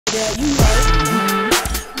Yeah, you right.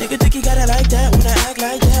 Nigga think you got it like that when I act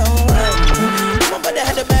like that, alright. Come on, but I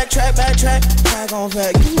had to backtrack, tag on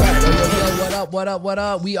back, you right. Yo, what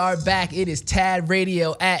up? We are back. It is T.A.D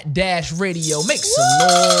Radio at Dash Radio. Make some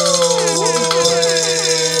noise.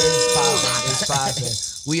 It's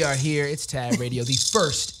poppin'. We are here. It's T.A.D Radio, the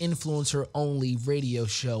first influencer-only radio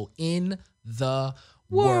show in the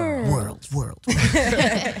world.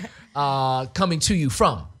 Coming to you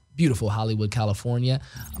from beautiful Hollywood, California.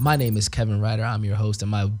 My name is Kevin Ryder. I'm your host,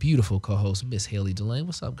 and my beautiful co-host, Miss Haley Delane.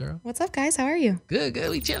 What's up, girl? What's up, guys? How are you? Good.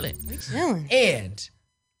 We chilling. And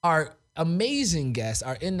our amazing guests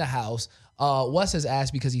are in the house. Wes has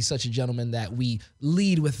asked, because he's such a gentleman, that we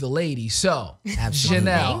lead with the ladies. So,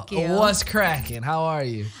 Janelle, what's cracking? How are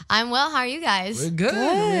you? I'm well. How are you guys? We're good.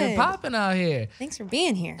 We're popping out here. Thanks for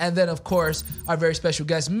being here. And then, of course, our very special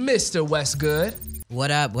guest, Mr. WUZGOOD.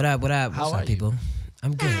 What up? How are you, people?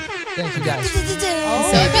 I'm good. Thank you, guys.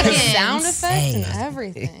 The sound effects and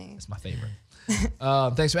everything. That's my favorite.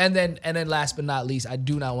 Thanks. And then last but not least, I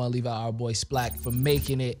do not want to leave out our boy Splack for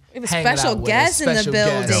making it. We have a special guest in the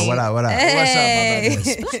building. Yo, what up? Hey. What's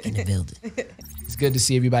up, my brother? In the building. It's good to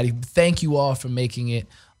see everybody. Thank you all for making it.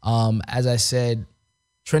 As I said,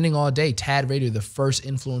 trending all day, T.A.D Radio, the first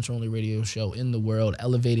influencer-only radio show in the world,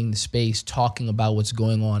 elevating the space, talking about what's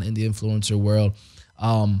going on in the influencer world,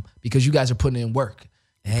 because you guys are putting in work.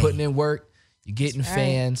 You're putting in work, you're getting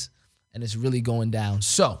fans, and it's really going down.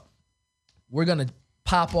 So we're going to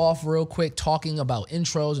pop off real quick talking about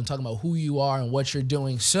intros and talking about who you are and what you're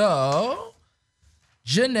doing. So,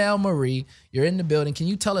 Janelle Marie, you're in the building. Can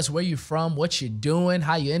you tell us where you're from, what you're doing,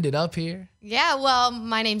 how you ended up here? Yeah, well,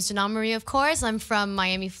 my name's Janelle Marie, of course. I'm from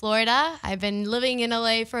Miami, Florida. I've been living in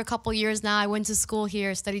LA for a couple years now. I went to school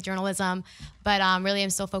here, studied journalism, but really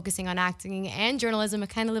I'm still focusing on acting and journalism. I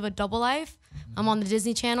kind of live a double life. I'm on the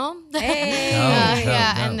Disney Channel. Hey.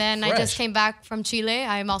 And then I just came back from Chile.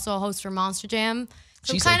 I'm also a host for Monster Jam.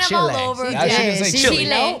 So She kind said of Chile. all over. I was gonna say Chile.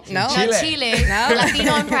 No, Chile. No.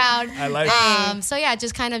 Latino and proud. I like it. So yeah,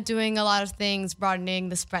 just kind of doing a lot of things, broadening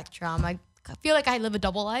the spectrum. I feel like I live a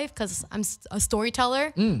double life because I'm a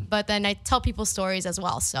storyteller, but then I tell people stories as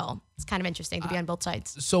well. So it's kind of interesting to be on both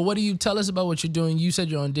sides. So what do you tell us about what you're doing? You said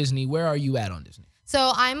you're on Disney. Where are you at on Disney?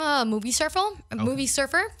 So I'm a movie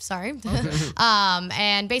surfer, sorry.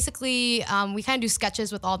 And basically we kind of do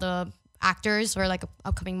sketches with all the actors or like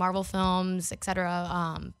upcoming Marvel films,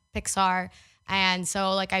 etc., Pixar. And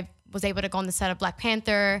so like I was able to go on the set of Black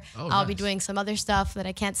Panther. I'll be doing some other stuff that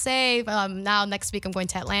I can't say. Now next week I'm going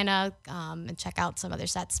to Atlanta and check out some other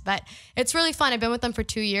sets. But it's really fun. I've been with them for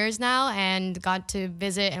 2 years now and got to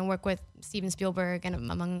visit and work with Steven Spielberg and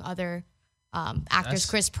among other actors,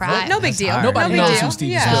 Chris Pratt. No big deal. Nobody knows who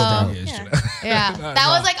Steven Spielberg is. Yeah, that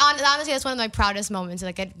was like honestly, that's one of my proudest moments.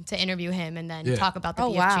 Like get to interview him and then talk about the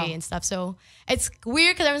BFG and stuff. So it's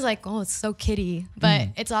weird because everyone's like, "Oh, it's so kiddie," but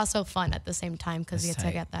it's also fun at the same time because you get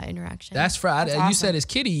to get that interaction. That's Friday. Awesome. You said it's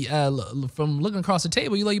kitty. From looking across the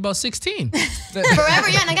table, you look about 16. Forever,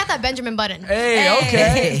 yeah. And I got that Benjamin button. Hey,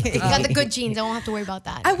 okay. You got the good genes. I won't have to worry about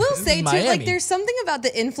that. I will say, too, Miami. like, there's something about the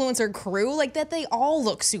influencer crew, like, that they all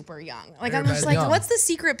look super young. Like, I'm just like, young. what's the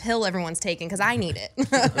secret pill everyone's taking? Because I need it.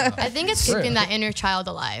 I think it's keeping that inner child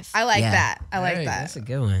alive. I like Yeah. that. I like Hey, that. That's a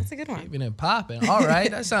good one. That's a good one. Keeping it popping. All right,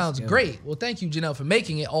 that sounds great. Well, thank you, Janelle, for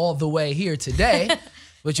making it all the way here today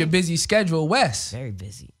with your busy schedule, Wes. Very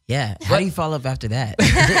busy. Yeah. How do you follow up after that?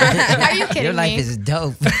 Are you kidding Your life me? is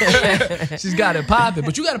dope. She's got it popping,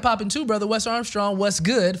 but you got it popping too, brother. Wes Armstrong, what's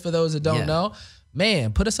good for those that don't know?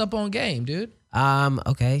 Man, put us up on game, dude.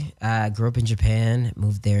 Okay. I grew up in Japan,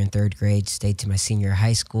 moved there in 3rd grade, stayed to my senior year of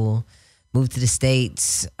high school, moved to the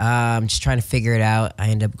States, just trying to figure it out. I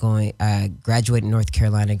ended up graduating in North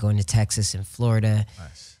Carolina, going to Texas and Florida.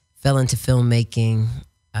 Nice. Fell into filmmaking,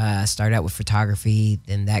 started out with photography,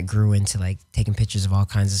 then that grew into like taking pictures of all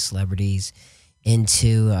kinds of celebrities,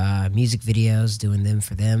 into music videos, doing them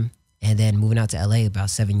for them, and then moving out to LA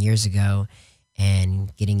about 7 years ago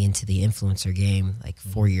and getting into the influencer game like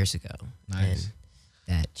 4 years ago. Nice. And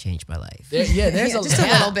that changed my life. There's just a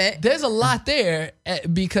little bit. There's a lot there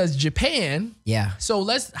because Japan. Yeah. So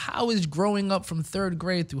how is growing up from 3rd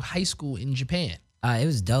grade through high school in Japan? It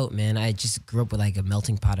was dope, man. I just grew up with like a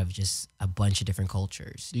melting pot of just a bunch of different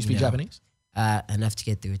cultures. Do you speak Japanese? Enough to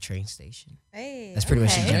get through a train station. Hey, That's pretty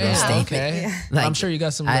much a general statement. Okay. Yeah. Like, I'm sure you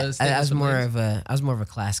got some. I was more of a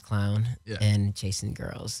class clown and chasing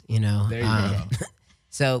girls. You know. There you go.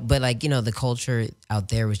 So, but like, you know, the culture out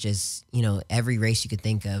there was just, you know, every race you could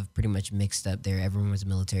think of pretty much mixed up there. Everyone was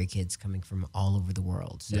military kids coming from all over the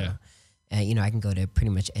world. So, you know, I can go to pretty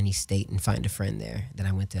much any state and find a friend there that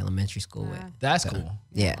I went to elementary school with. That's So, cool.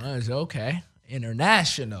 Yeah. Okay.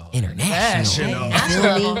 International. International.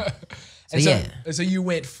 So, And yeah. So you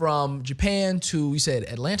went from Japan to, you said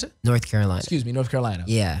Atlanta? North Carolina. Excuse me, North Carolina.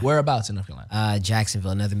 Yeah. Whereabouts in North Carolina?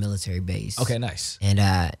 Jacksonville, another military base. Okay, nice. And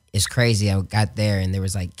it's crazy. I got there and there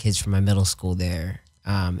was like kids from my middle school there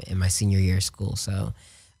in my senior year of school. So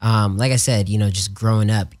like I said, you know, just growing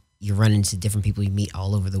up, you run into different people you meet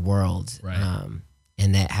all over the world. Right.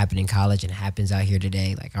 And that happened in college and it happens out here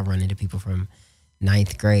today. Like I run into people from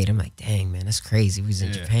 9th grade. I'm like, dang, man, that's crazy. We was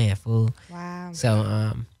in Japan, fool. Wow.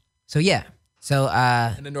 So yeah. So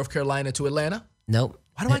And then North Carolina to Atlanta? nope.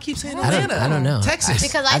 Why do I keep saying Atlanta? I don't know. Texas.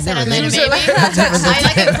 Because I I've said never Atlanta, been. maybe. I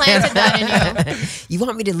like implanted that in you. You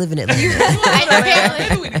want me to live in Atlanta?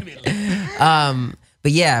 Apparently.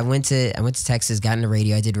 But yeah, I went to Texas, got into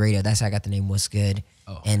radio. I did radio. That's how I got the name What's Good.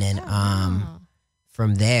 Oh. And then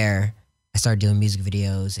from there, I started doing music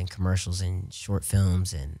videos and commercials and short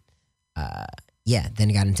films. And then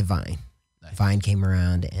I got into Vine. Nice. Vine came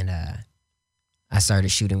around and I started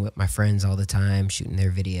shooting with my friends all the time, shooting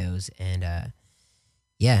their videos. And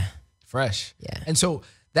yeah. Fresh. Yeah. And so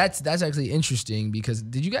that's actually interesting because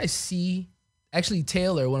did you guys see, actually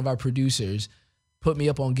Taylor, one of our producers, put me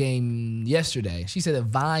up on game yesterday. She said that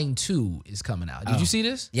Vine 2 is coming out. Did you see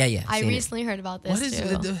this? Yeah. I seen it. recently heard about this What is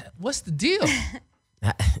too. what's the deal?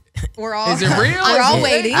 We're all Is it real? We're all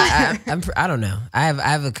waiting. I don't know. I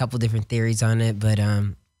have a couple different theories on it, but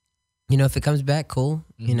you know, if it comes back, cool.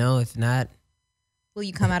 You know, if not, Will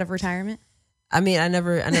you come out of retirement? I mean, I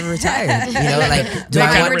never retired. You know, like do Make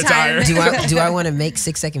I it want retirement. do I want to make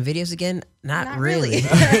 6-second videos again? Not really.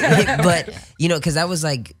 But you know, because that was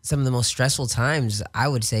like some of the most stressful times I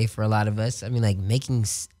would say for a lot of us. I mean, like making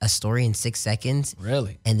a story in 6 seconds,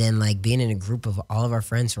 Really? and then like being in a group of all of our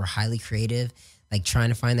friends who are highly creative, like trying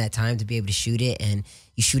to find that time to be able to shoot it, and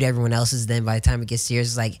you shoot everyone else's. Then by the time it gets serious,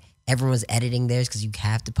 it's like everyone's editing theirs because you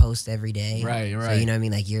have to post every day. Right. So you know what I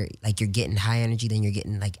mean? Like you're getting high energy, then you're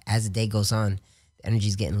getting like as the day goes on, the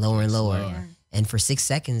energy's getting lower and lower. Slower. And for 6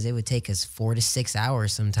 seconds, it would take us 4 to 6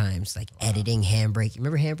 hours sometimes, like editing, handbrake. You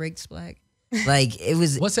remember handbrake, Black? Like it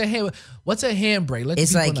was. What's a handbrake? Let the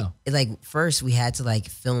It's people like know. like first we had to like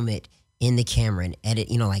film it in the camera and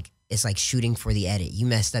edit. You know, like it's like shooting for the edit. You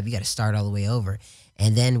messed up, you got to start all the way over.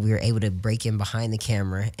 And then we were able to break in behind the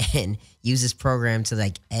camera and use this program to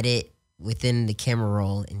like edit within the camera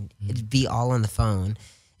roll, and it'd be all on the phone.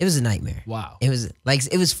 It was a nightmare. Wow. It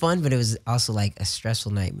was fun, but it was also like a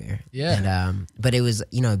stressful nightmare. Yeah. And but it was,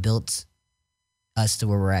 you know, it built us to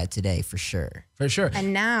where we're at today for sure. For sure.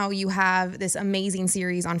 And now you have this amazing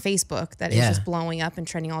series on Facebook that is Yeah. just blowing up and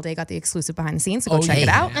trending all day. Got the exclusive behind the scenes, so go check yeah. it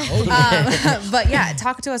out. Oh, yeah. But yeah,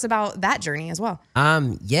 talk to us about that journey as well.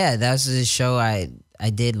 Yeah, that was a show I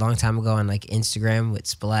did a long time ago on like Instagram with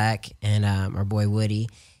Splack and our boy Woody.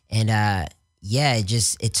 And yeah,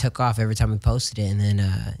 it took off every time we posted it. And then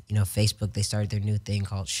you know, Facebook, they started their new thing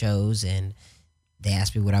called Shows, and they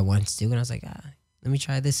asked me what I wanted to do, and I was like, let me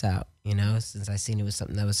try this out, you know, since I seen it was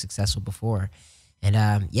something that was successful before. And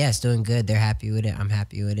yeah, it's doing good. They're happy with it. I'm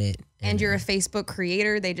happy with it. And you're a Facebook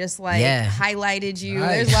creator. They just like Yeah. highlighted you.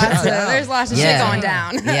 Nice. There's lots of shit Yeah. going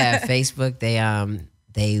down. Yeah, Facebook, they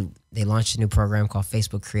launched a new program called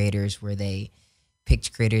Facebook Creators where they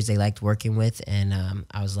picked creators they liked working with, and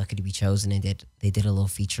I was lucky to be chosen. And they did a little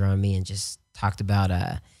feature on me and just talked about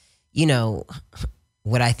you know,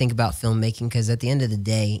 what I think about filmmaking, because at the end of the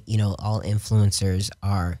day, you know, all influencers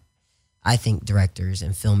are, I think, directors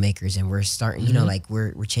and filmmakers, and we're starting, you know, like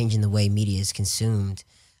we're changing the way media is consumed.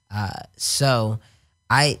 So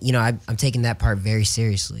I'm taking that part very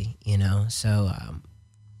seriously, you know. So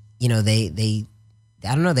you know, they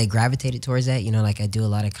I don't know, they gravitated towards that, you know, like I do a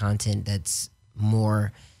lot of content that's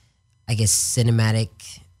more, I guess,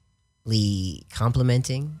 cinematically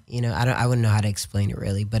complimenting, you know. I wouldn't know how to explain it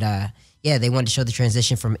really, but yeah, they wanted to show the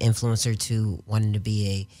transition from influencer to wanting to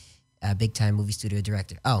be a big time movie studio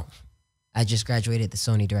director. Oh, I just graduated the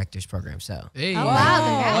Sony directors program, so Hey. Oh,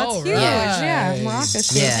 wow, All that's huge. right. Yeah,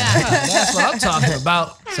 Marcus. yeah. That's what I'm talking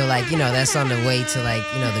about. So like, you know, that's on the way to like,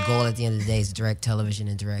 you know, the goal at the end of the day is to direct television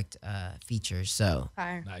and direct features. So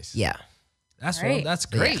Fire. Nice. yeah. Great. That's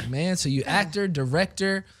great, man. So you actor,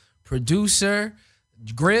 director, producer,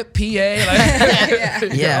 grip, PA,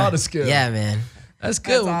 like Yeah. all the skills. Yeah, man. That's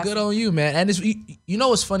good. That's Good on you, man. And it's, you know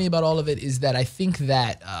what's funny about all of it is that I think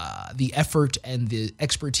that the effort and the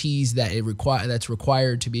expertise that that's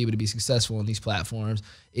required to be able to be successful on these platforms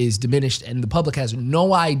is diminished, and the public has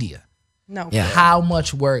no idea. No. Yeah. How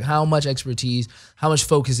much work, how much expertise, how much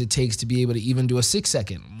focus it takes to be able to even do a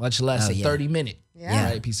 6-second, much less a 30-minute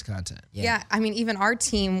right, piece of content. Yeah, I mean, even our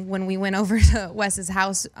team, when we went over to Wes's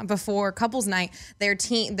house before couples night, their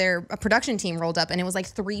production team rolled up, and it was like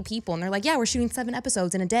 3 people, and they're like, "Yeah, we're shooting 7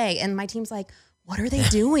 episodes in a day," and my team's like, "What are they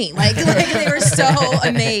doing?" Like they were so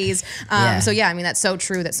amazed. So yeah, I mean, that's so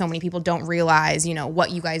true that so many people don't realize, you know,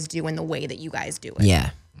 what you guys do and the way that you guys do it.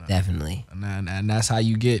 Yeah. Definitely. And that's how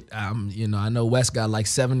you get, you know, I know Wes got like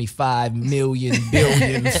 75 million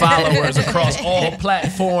billion followers across all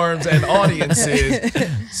platforms and audiences.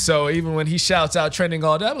 So even when he shouts out trending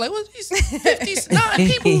all day, I'm like, what, these 59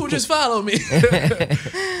 people who just follow me.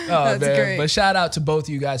 That's great. But shout out to both of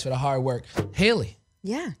you guys for the hard work. Haley.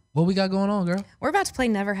 Yeah. What we got going on, girl? We're about to play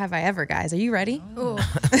Never Have I Ever, guys. Are you ready? Ooh.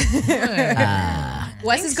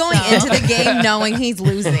 Wes is going into the game knowing he's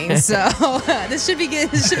losing, so this should be good.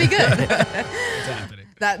 This should be good. What's happening?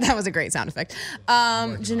 That was a great sound effect.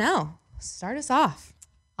 Janelle, start us off.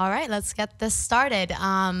 All right, let's get this started.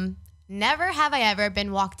 Never have I ever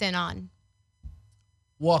been walked in on.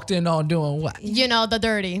 Walked in on doing what? You know, the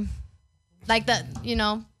dirty. Like the, you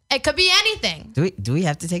know, it could be anything. Do we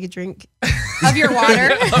have to take a drink? Of your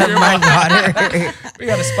water. My water. We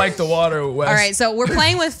got to spike the water, Wes. All right, so we're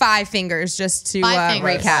playing with 5 fingers just to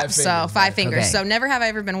recap. So 5 fingers. Okay. So never have I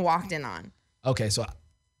ever been walked in on. Okay, so.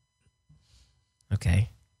 Okay.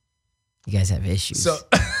 You guys have issues. So.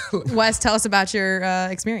 Wes, tell us about your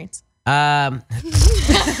experience. How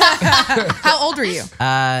old were you?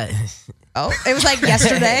 Oh, it was like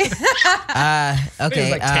yesterday. Okay.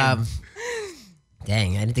 It was like 10.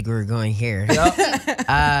 Dang, I didn't think we were going here.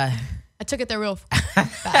 I took it there real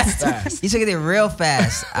fast. You took it there real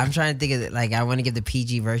fast. I'm trying to think of it. Like, I want to give the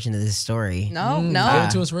PG version of this story. No. Give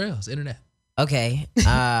it to us real. It's internet. Okay.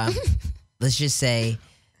 Let's just say,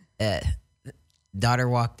 daughter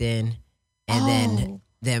walked in, and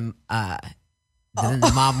then the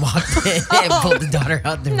mom walked in and pulled the daughter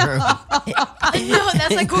out the room. No,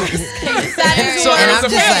 that's like worst case scenario. So And it I'm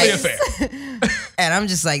was a just family like- affair. And I'm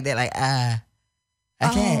just like, they're like, I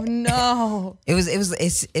can't. Oh no! It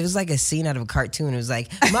was like a scene out of a cartoon. It was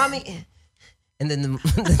like, "Mommy," and then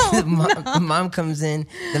the mom comes in.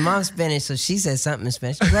 The mom's Spanish, so she says something in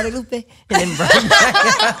Spanish. Guadalupe, and then right back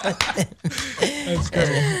out. That's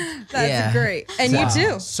great. That's great. And you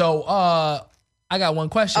too. So, I got one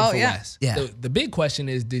question for yeah. Wes. Yeah. The big question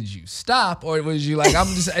is, did you stop, or was you like,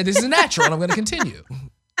 this is natural and I'm going to continue?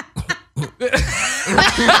 You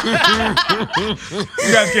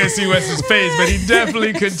guys can't see Wes's face, but he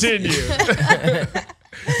definitely continued.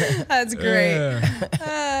 That's great.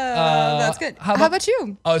 That's good. How about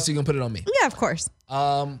you? Oh, so you're going to put it on me? Yeah, of course.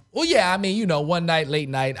 Well, yeah, I mean, you know, one night, late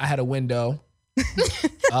night, I had a window.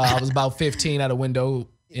 I was about 15, I had a window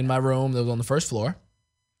in my room that was on the first floor.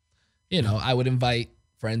 You know, I would invite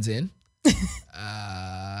friends in.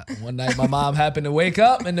 One night, my mom happened to wake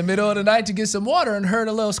up in the middle of the night to get some water and heard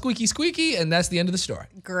a little squeaky, and that's the end of the story.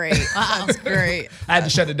 Great. That's great. I had to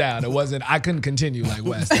shut it down. I couldn't continue like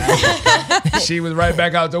Wes. She was right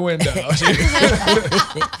back out the window. That's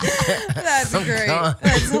great.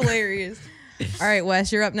 That's hilarious. All right,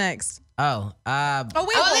 Wes, you're up next. Oh, wait. I was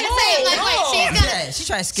gonna say, like, wait, she's gonna. she's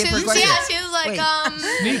trying to skip her question. Yeah, she was like,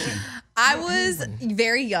 Sneaky. I was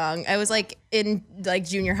very young. I was like in like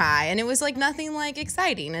junior high, and it was like nothing like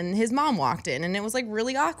exciting. And his mom walked in, and it was like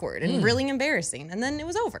really awkward and really embarrassing. And then it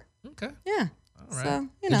was over. Okay. Yeah. All right. So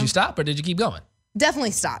you know, Did you stop or did you keep going?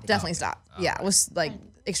 definitely stop. Definitely stop. Yeah, I was like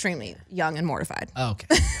extremely young and mortified. Okay.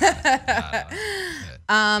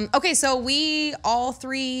 Okay, so we all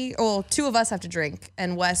 3, well, 2 of us have to drink,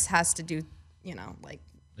 and Wes has to do, you know, like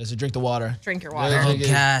Let's drink the water. drink your water. Oh,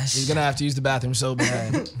 gosh. He's gonna have to use the bathroom so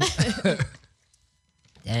bad.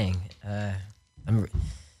 Dang.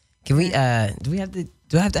 Can we? Do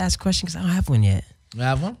I have to ask a question? Because I don't have one yet. You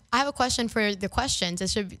have one? I have a question for the questions. It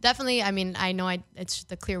should be, definitely, I mean, I know it's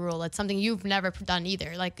the clear rule. It's something you've never done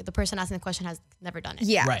either. Like the person asking the question has never done it.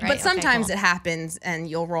 Yeah, Right. but Okay, sometimes cool. it happens, and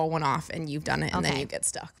you'll roll one off, and you've done it, and then Okay. you get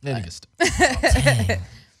stuck. Then he But- gets stuck.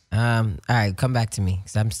 All right, come back to me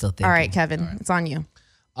because I'm still thinking. All right, Kevin, it's on you.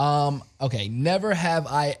 Okay. Never have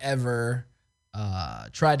I ever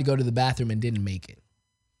tried to go to the bathroom and didn't make it.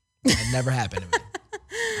 That never happened to me.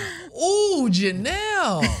 Ooh,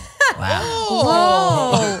 Janelle. Wow.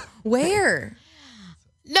 Whoa, where?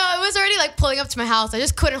 No, it was already like pulling up to my house. I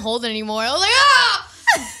just couldn't hold it anymore. I was like, ah!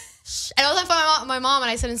 And I was like, my mom, and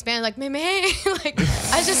I said in Spanish, like, meme. Like,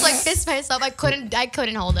 I was just like pissed myself. I couldn't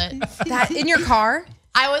hold it. That in your car?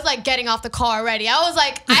 I was like getting off the car already. I was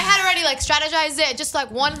like, I had already like strategized it. Just like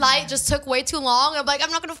one light just took way too long. I'm like,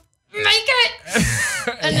 I'm not gonna make it.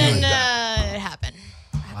 And then it happened.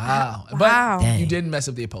 Wow. Wow. But you Dang. didn't mess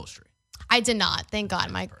up the upholstery. I did not. Thank God.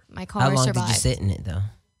 My car How long survived. did you sit in it though?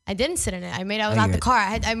 I didn't sit in it. I was Oh, out the you're- car.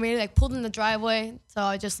 I made it like pulled in the driveway. So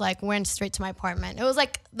I just like went straight to my apartment. It was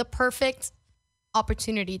like the perfect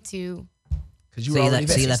opportunity to. Because you So were you already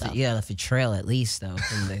left, so you there. left, left a trail at least though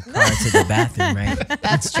from the car to the bathroom, right?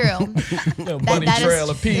 That's true. A bunny that is- trail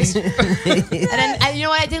of peace. And then you know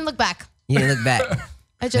what? I didn't look back. You didn't look back.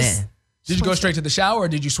 I just Man. Did you go straight to the shower or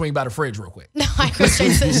did you swing by the fridge real quick? no. I go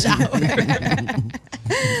straight to the shower.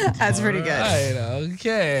 That's pretty good. Right,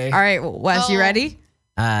 okay. All right, Wes, you Oh. ready?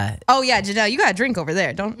 Oh yeah, Janelle, you got a drink over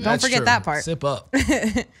there. Don't That's forget true. that part. Sip up,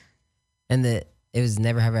 And it was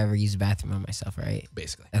never have I ever used a bathroom on myself, right?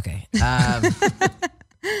 basically. Okay. I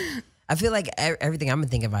feel like everything I'm gonna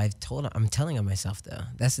think of, I'm telling on myself though.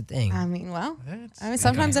 That's the thing. I mean,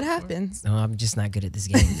 sometimes it happens. No, I'm just not good at this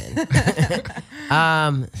game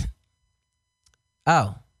then.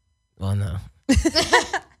 Oh, well, no.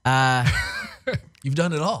 You've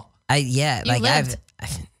done it all. lived.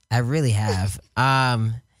 I really have.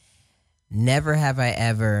 Never have I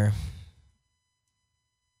ever.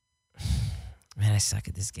 Man, I suck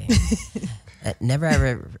at this game. Never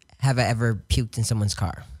ever have I ever puked in someone's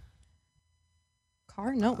car.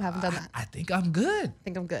 Car? Nope, haven't done that. I think I'm good. I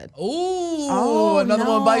think I'm good. Ooh, Oh, another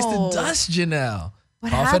one bites the no. dust, Janelle.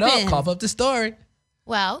 What Cough it happened? up. Cough up the story.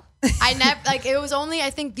 Well, I never like it was only I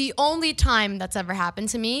think the only time that's ever happened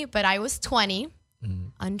to me, but I was 20,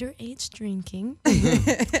 underage drinking.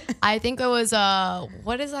 I think it was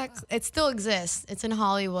what is that? It still exists. It's in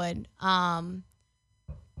Hollywood.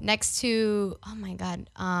 Next to oh my god,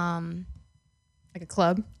 Like a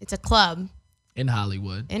club. it's a club In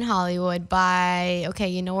Hollywood. in Hollywood by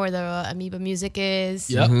you know where the Amoeba Music is?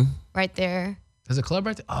 Yep. Right there. There's a club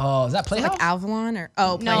right there. Oh, is that Playhouse? Like Avalon or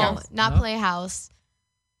No, Playhouse? not Playhouse.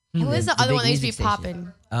 Who is the The other big one that used to be music station.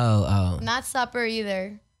 popping? Oh. Not Supper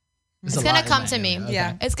either. There's It's a gonna lot in come that to me. area. Okay.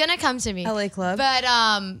 Yeah. It's gonna come to me. LA Club. But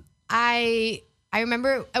I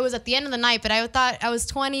remember it was at the end of the night, but I thought I was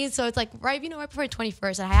 20, so it's like right before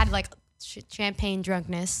 21st, and I had like champagne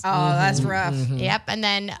drunkenness. Oh, that's rough. Yep. And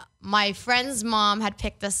then my friend's mom had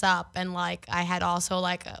picked us up, and like I had also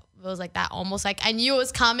like it was like that almost like I knew it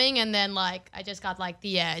was coming, and then like I just got like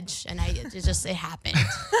the edge, and it happened.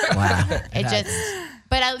 Wow. It just,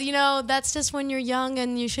 but that's just when you're young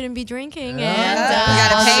and you shouldn't be drinking, and You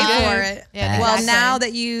gotta pay for it. Yeah, Well, exactly. now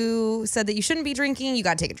that you said that you shouldn't be drinking, you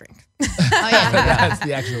gotta take a drink. Oh yeah, That's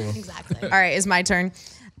the actual. exactly. All right, it's my turn.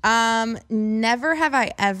 Never have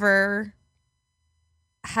I ever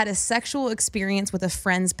had a sexual experience with a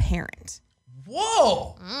friend's parent.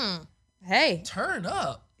 Whoa. Hey, Turn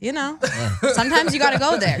up. you know, sometimes you gotta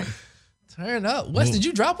go there. Turn up. Wes, did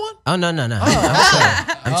you drop one? Oh no. I'm chilling.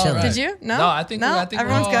 All right. Did you? No? No, I think No? I think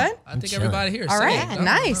Everyone's we're all, good? I think chilling. everybody here. is All safe. right, No,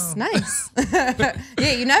 nice, no. nice.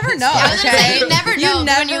 Yeah, you never know. I was gonna okay? say you never know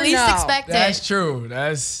when you never least know. expect That's it. true.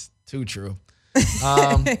 That's too true. All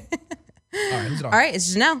right, who's it on? All right,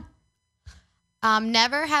 it's Janelle.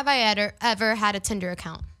 Never have I ever had a Tinder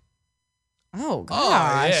account. Oh gosh.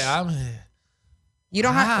 Oh yeah, I'm. You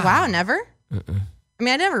don't have? Wow, never. I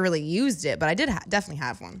mean, I never really used it, but I did definitely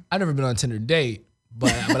have one. I've never been on a Tinder date,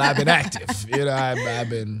 but I've been active. I've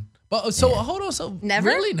been. But so hold on. So Never?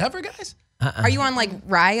 really never, guys. Are you on like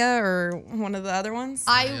Raya or one of the other ones?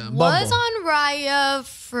 I Bumble. was on Raya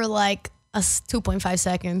for like 2.5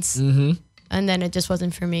 seconds, and then it just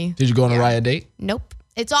wasn't for me. Did you go on a Riot date? Nope.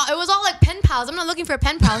 It was all like pen pals. I'm not looking for a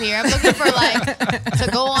pen pal here. I'm looking for like to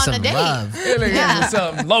go on Some a date. love. Yeah.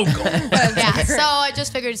 Something local. Yeah. So I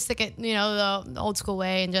just figured stick it, the old school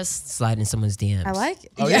way and just. Slide in someone's DMs. I like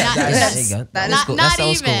it. Oh, yeah, There you go. that Old is- school. Not That's the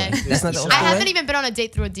old school even. way. That's not the old I school haven't way? even been on a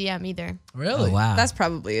date through a DM either. Really? Oh, wow. That's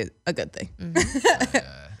probably a good thing.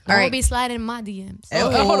 I All will right. be sliding in my DMs.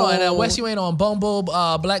 Hold on. Wes, you ain't on Bumble,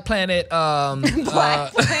 Black Planet. No,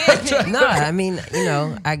 I mean,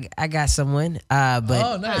 I got someone, but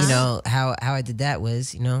Oh, nice. how I did that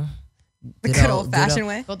was, The good old fashioned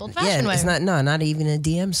way. Good old Yeah, fashioned way. it's not even a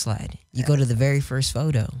DM slide. You go to the very first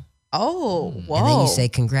photo, Oh, whoa. and then you say,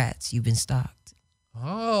 "Congrats, you've been stalked."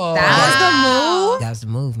 Oh. that That was the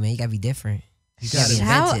move, man. You gotta be different. You gotta gotta be was the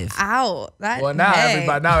move. inventive. Shout out. That, Well, now hey.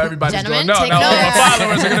 everybody's Gentlemen, going, no. take Now all my notes.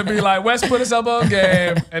 followers are going to be like, Wes put us up on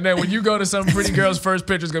game. And then when you go to some pretty girl's first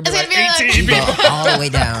picture, it's going to be It's like gonna be 18 You people. go all the way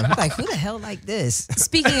down. I'm like, who the hell like this?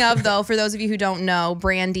 Speaking of, though, for those of you who don't know,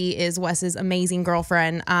 Brandy is Wes's amazing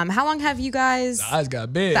girlfriend. How long have you guys? Eyes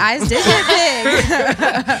got big. The eyes did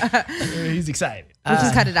get big. He's excited. We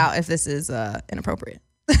can cut it out if this is inappropriate.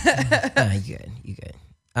 You good.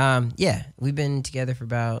 Yeah, we've been together for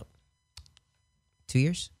about 2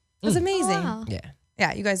 years. It's amazing. Wow. Yeah.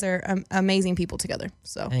 Yeah, you guys are amazing people together.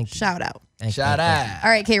 So Thank you. shout out. Shout out. All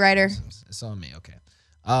right, K Ryder. It's on me. Okay.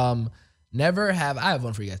 I have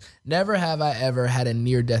one for you guys. Never have I ever had a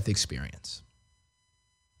near-death experience.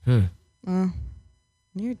 Near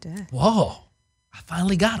death. Whoa. I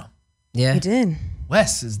finally got him. Yeah. You did.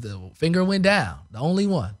 Wes is the finger went down. The only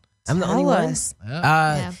one. I'm the only Tell one. us.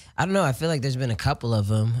 Yeah. I don't know. I feel like there's been a couple of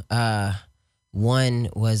them. One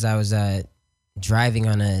was I was driving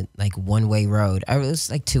on a like one-way road. It was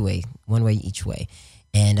like two-way, one way each way.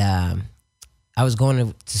 And I was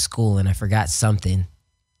going to school and I forgot something.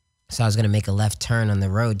 So I was going to make a left turn on the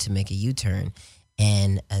road to make a U-turn.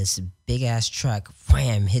 And this big-ass truck,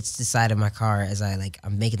 wham, hits the side of my car as I'm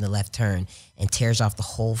making the left turn and tears off the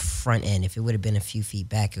whole front end. If it would have been a few feet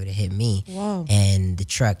back, it would have hit me. Whoa. And the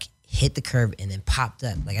truck hit the curb and then popped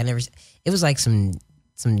up. It was like some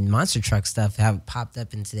monster truck stuff, how it popped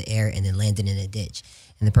up into the air and then landed in a ditch.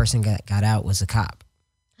 And the person got out was a cop.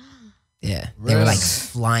 Yeah. They were like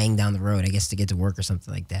flying down the road, I guess, to get to work or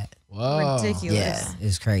something like that. Whoa. Ridiculous. Yeah, it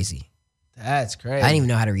was crazy. That's crazy. I didn't even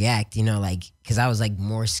know how to react, because I was like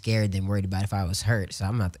more scared than worried about if I was hurt. So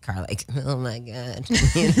I'm out the car like, oh my God,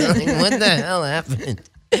 what the hell happened?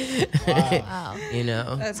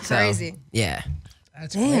 Wow. That's crazy. Yeah.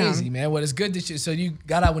 That's Damn. crazy, man. Well, it's good that you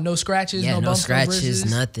got out with no scratches, Yeah, no no bumps, scratches, no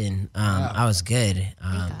bruises. nothing. I was good.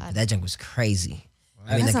 God. That junk was crazy.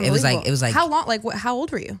 I mean, That's it unbelievable. was like how long? How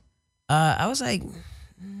old were you? I was like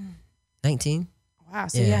 19. Wow.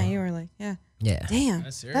 So Yeah. you were like, yeah. Yeah. Damn.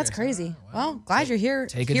 That's serious. That's crazy. Wow. Well, glad you're here.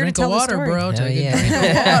 Take a here drink to of tell the water, story. bro. Hell Take yeah.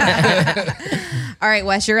 a drink of water. All right,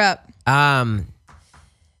 Wes, you're up.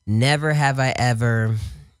 Never have I ever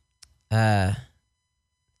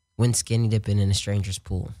went skinny dipping in a stranger's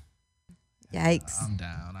pool. Yikes. I'm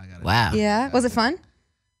down. I gotta. Wow. Yeah. Was it fun?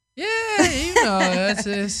 Yeah, it's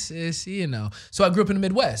So I grew up in the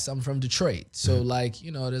Midwest. I'm from Detroit. So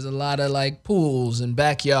there's a lot of like pools and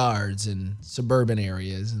backyards and suburban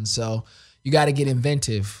areas. And so you got to get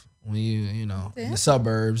inventive when in the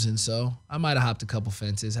suburbs. And so I might have hopped a couple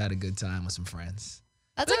fences, had a good time with some friends.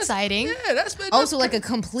 That's exciting. Yeah, that's been Also, like a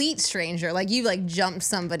complete stranger. Like you jumped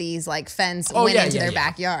someboody fence, Oh, went yeah, into yeah, their yeah.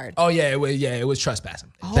 backyard. Oh yeah, it was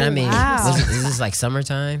trespassing. Oh, But I mean, wow. is this like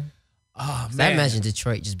summertime? Oh I man. imagine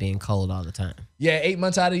Detroit just being cold all the time. Yeah, 8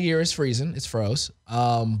 months out of the year it's freezing. It's froze.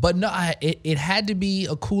 But no, it had to be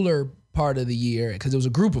a cooler part of the year because it was a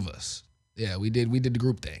group of us. Yeah, we did the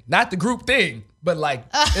group thing. Not the group thing, but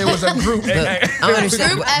it was a group. I don't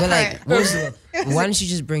understand. Group But effort. why didn't you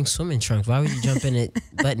just bring swimming trunks? Why would you jump in it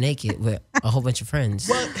butt naked with a whole bunch of friends?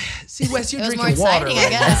 Well, see, Wes, you're It was drinking more water. exciting, I right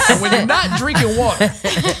guess. now. And when you're not drinking water,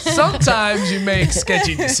 sometimes you make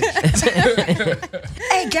sketchy decisions.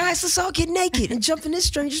 Hey guys, let's all get naked and jump in this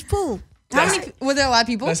stranger's pool. How many? Were there a lot of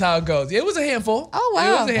people? That's how it goes. It was a handful. Oh, wow.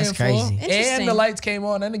 It was a That's handful. crazy. Interesting. And the lights came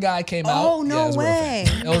on and the guy came out. Oh, no it was a real way.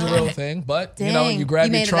 thing. It was a real thing. But, Dang, you grab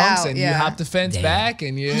you your made it trunks out, and you yeah. hop the fence Damn. back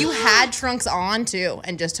and You had trunks on too,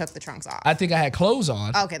 and just took the trunks off. I think I had clothes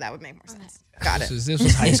on. Okay, that would make more sense. Got it. This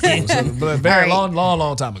was high school. So, but a very All right.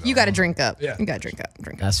 long time ago. You got to drink up. Yeah. You got to drink up.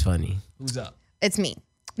 Drink up. That's funny. Who's up? It's me.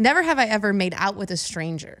 Never have I ever made out with a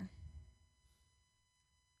stranger.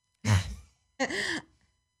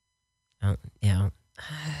 Yeah.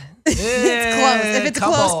 It's close. If it's a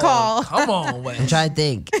close call. Come on, I'm Wes. trying to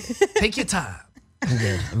think. Take your time. I'm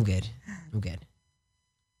good. Ooh, good.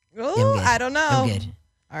 I don't know. I'm good.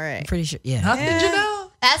 All right. I'm pretty sure. Yeah. Nothing,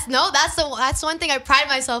 Janelle? That's one thing I pride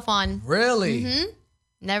myself on. Really?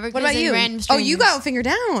 Never What about kissing you? random Oh, strangers. you got a finger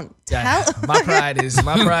down. Yeah, Tell. my pride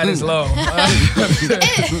is low.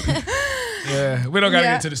 Yeah, we don't gotta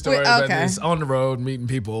Yeah, get to the story, we- but okay. it's on the road meeting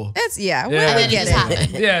people. It's Yeah. we And then it get just it.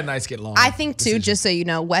 happened. Yeah, nights get long. I think too, decisions. just so you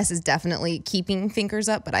know, Wes is definitely keeping fingers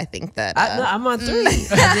up, but I think that I'm on 3.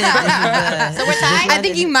 So we're tied? I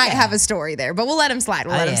think you might have a story there, but we'll let him slide.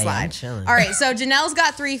 We'll let him yeah, slide. I'm chilling. All right, so Janelle's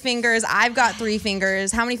got 3 fingers. I've got 3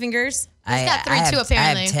 fingers. How many fingers? He's got 3 too, I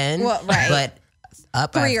apparently. have 10. Well, right. But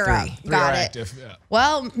up, 3 I have are up. 3. We Got are it. active, yeah.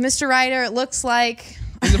 Well, Mr. Ryder, it looks like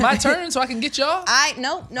Is it my turn so I can get y'all?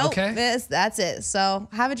 nope. Okay. That's it. So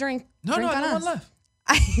have a drink. No, Drink I on got one us. left.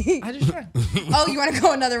 I just drank. Oh, you want to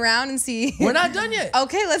go another round and see? We're not done yet.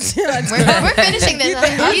 Okay, let's do it. We're finishing this.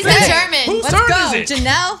 He's determined. Whose Let's turn go, is it?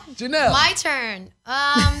 Janelle. Janelle. My turn.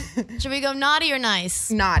 Should we go naughty or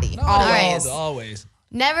nice? Naughty. No, Always. always.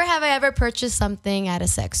 Never have I ever purchased something at a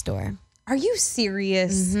sex store. Are you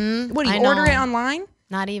serious? What do you I order know. it online?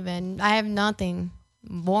 Not even. I have nothing.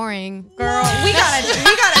 Boring. Girl, we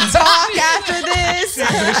gotta talk after this.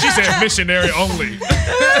 She said missionary only.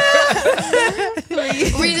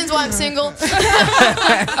 Reasons why I'm single.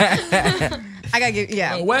 I gotta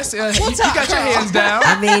get Wes, you got your girl. hands down.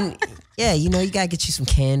 I mean, Yeah, you gotta get you some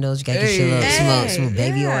candles. You gotta get you some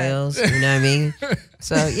baby oils. You know what I mean?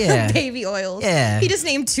 So yeah, Baby oils. Yeah. He just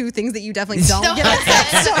named 2 things that you definitely don't get at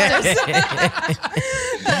sex stores.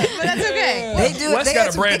 But that's okay. they do. Wes They got got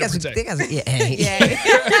a some. brand They to got some. protect. They got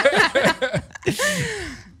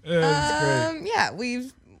some. Yeah,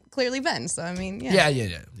 we've clearly been. So I mean, yeah.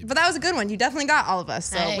 Yeah. But that was a good one. You definitely got all of us.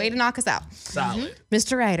 So Hey. way to knock us out. Solid.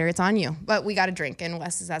 Mr. Ryder, it's on you. But we got to drink, and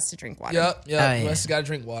Wes has to drink water. Yep. Oh, yeah. Wes got to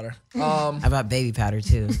drink water. How about baby powder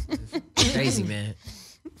too? Crazy, man.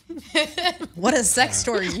 What a sex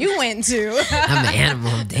store you went to. I'm an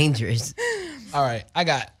animal. I'm dangerous. All right, I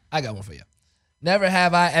got one for you. Never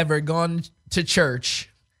have I ever gone to church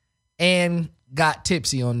and got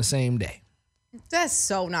tipsy on the same day. That's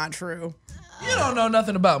so not true. You don't know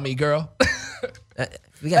nothing about me, girl.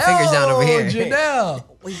 We got fingers down over here. Janelle.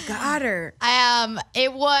 We got her.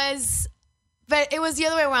 It was the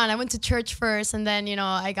other way around. I went to church first, and then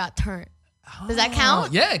I got turned. Does that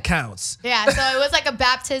count? Yeah, it counts. Yeah, so it was like a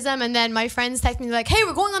baptism, and then my friends texted me like, "Hey,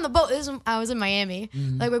 we're going on the boat." I was in Miami.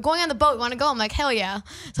 Like, we're going on the boat. Want to go? I'm like, hell yeah!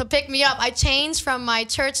 So pick me up. I changed from my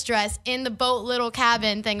church dress in the boat little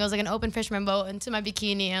cabin thing. It was like an open fisherman boat into my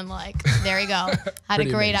bikini, and like, there you go. Had Pretty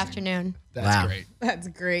a great amazing. afternoon. That's Wow. great. That's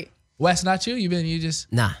great. Wes, not you. You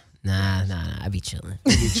just Nah. I be chilling.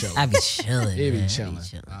 be chilling. I be chilling. He be man. I chilling. be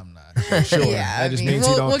chilling. I'm not for sure. Yeah, that I just mean, means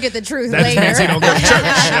he don't. we'll get the truth that just means he later. don't go to church.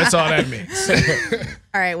 That's all that means.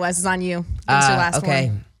 All right, Wes, it's on you. What's your last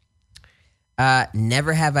okay. one?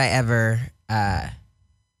 Never have I ever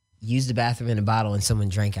used the bathroom in a bottle and someone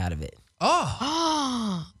drank out of it.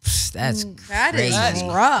 Oh, Psst, that's That is crazy. that's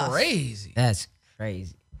rough. crazy. That's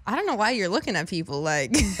crazy. I don't know why you're looking at people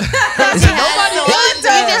like. Nobody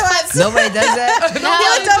does that. He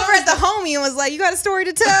looked over at the homie and was like, "You got a story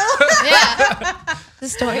to tell?" Yeah, the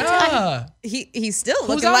story time. Yeah. He's still Who's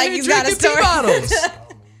looking out like here he's got a drinking pee story. bottles?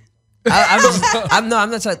 I'm not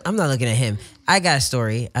looking at him. I got a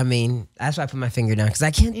story. I mean, that's why I put my finger down because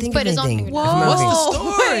I can't think put of his own anything. finger I down. put my What's finger-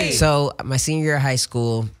 the story? So my senior year of high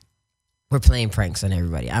school, we're playing pranks on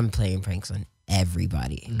everybody. I'm playing pranks on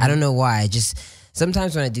everybody. I don't know why. I just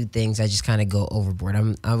sometimes when I do things, I just kind of go overboard.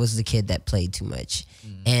 I was the kid that played too much,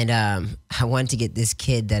 and I wanted to get this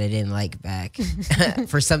kid that I didn't like back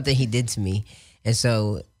for something he did to me. And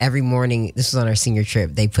so every morning, this was on our senior trip,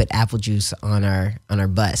 they put apple juice on our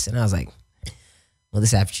bus, and I was like, well,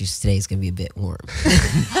 this apple juice today is gonna be a bit warm.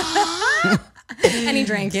 And he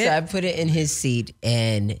drank So it. I put it in his seat,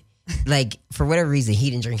 and like for whatever reason, he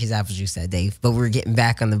didn't drink his apple juice that day. But we were getting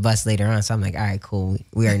back on the bus later on, so I'm like, all right, cool.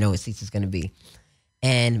 We already know what seats it's gonna be.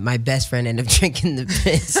 And my best friend ended up drinking the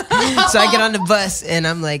piss. So I get on the bus, and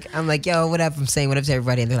I'm like, yo, what up? I'm saying what up to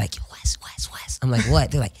everybody, and they're like, yo, Wes. I'm like, what?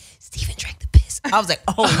 They're like, Steven drank the piss. I was like,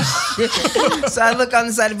 oh shit. So I look on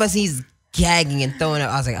the side of the bus, and he's gagging and throwing up.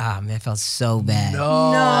 I was like, oh man, I felt so bad. No.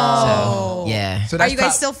 So, yeah. So Are that's you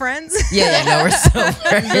guys still friends? Yeah, no, we're still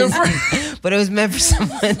friends. But it was meant for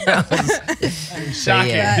someone else. shocking?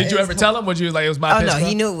 yeah. Did you ever tell him? Would you like it was my? Oh piss no, cup?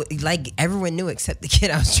 he knew. Like everyone knew except the kid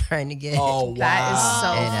I was trying to get. Oh wow, That is so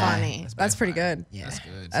And, funny. That's pretty good. yeah, that's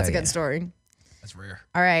good. That's a So, good story. That's rare.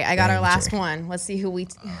 All right, I got Very our last mature. one. Let's see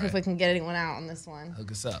if we can get anyone out on this one. Hook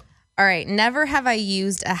us up. All right, never have I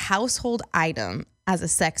used a household item as a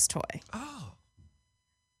sex toy. Oh,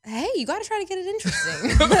 Hey, you got to try to get it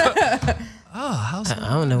interesting. how's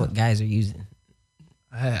I don't know what guys are using.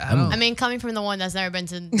 I don't. I mean, coming from the one that's never been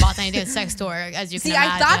to bought anything at a sex store, as you See, can I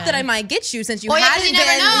imagine. thought that I might get you since you Well, yeah, 'cause hadn't you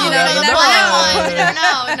never been. know. You You know, don't you know. never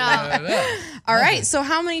know. You never know. All right, so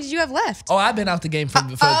how many do you have left? Oh, I've been out the game for the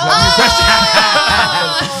We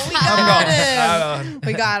got him.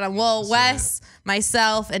 We got him. Well, Wes,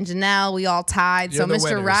 myself, and Janelle, we all tied. You're So, the Mr.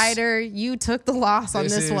 winners. Ryder, you took the loss on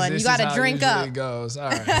this one. You got to drink up. It goes. All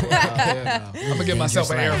right. Well, yeah, no. I'm gonna give myself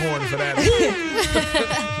an air horn for that.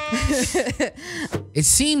 It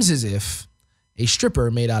seems as if a stripper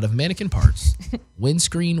made out of mannequin parts,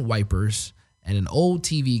 windscreen wipers, and an old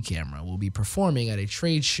TV camera will be performing at a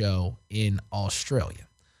trade show in Australia.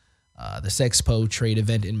 The Sexpo trade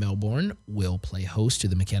event in Melbourne will play host to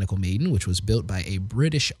the Mechanical Maiden, which was built by a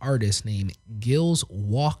British artist named Giles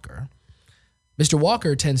Walker. Mr.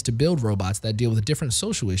 Walker tends to build robots that deal with different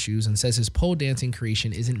social issues and says his pole dancing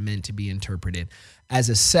creation isn't meant to be interpreted as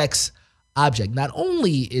a sex object. Not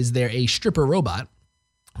only is there a stripper robot,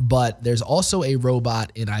 but there's also a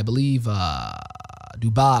robot in, I believe,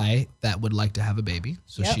 Dubai that would like to have a baby.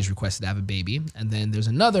 So she's requested to have a baby. And then there's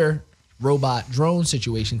another robot drone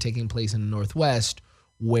situation taking place in the Northwest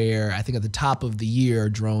where I think at the top of the year,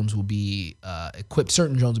 drones will be equipped,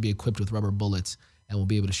 certain drones will be equipped with rubber bullets and will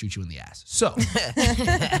be able to shoot you in the ass. So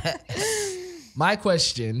my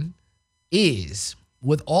question is,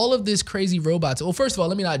 with all of this crazy robots. Well, first of all,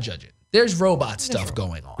 let me not judge it. There's robot stuff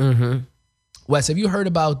going on. Wes, have you heard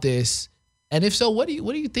about this? And if so, what do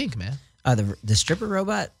you think, man? The stripper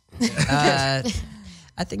robot.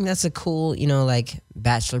 I think that's a cool, like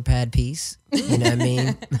bachelor pad piece. You know what I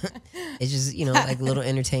mean? It's just, like a little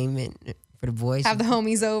entertainment for the boys. Have the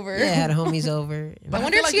homies over. Yeah, have the homies over. I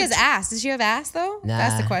wonder if she has ass. Does she have ass though? Nah,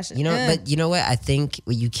 That's the question. But you know what? I think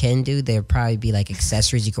what you can do, there'll probably be like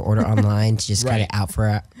accessories you can order online to just kind of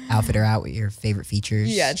outfit her out with your favorite features.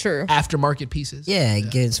 Yeah, true. Aftermarket pieces. Yeah,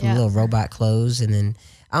 get some little robot clothes, and then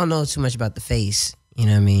I don't know too much about the face. You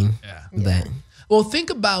know what I mean? Yeah. But Well, think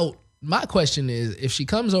about, my question is, if she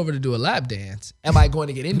comes over to do a lap dance, am I going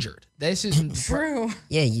to get injured? This is True.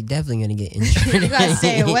 yeah, you're definitely gonna get injured. You gotta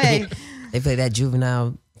stay away. They play that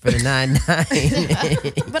juvenile for the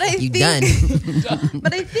 9-9. But I You think, done.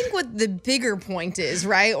 but I think what the bigger point is,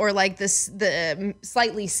 right, or like the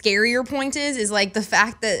slightly scarier point is like the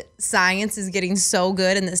fact that science is getting so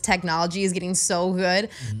good and this technology is getting so good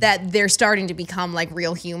that they're starting to become like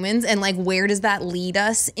real humans. And like, where does that lead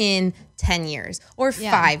us in 10 years or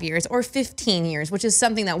 5 years or 15 years, which is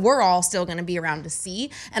something that we're all still going to be around to see.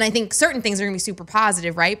 And I think certain things are going to be super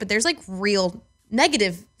positive, right? But there's like real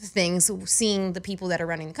negative things, seeing the people that are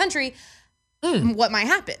running the country, what might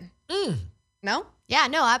happen. No? Yeah,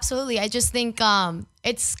 no, absolutely. I just think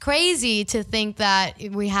it's crazy to think that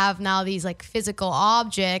we have now these like physical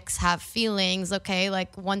objects have feelings. Okay,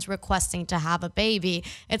 like one's requesting to have a baby.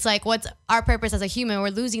 It's like, what's our purpose as a human? We're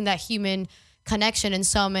losing that human connection in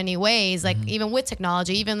so many ways, like even with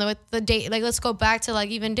technology, even with the date, like let's go back to like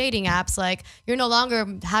even dating apps, like you're no longer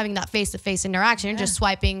having that face-to-face interaction, you're just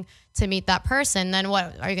swiping to meet that person. Then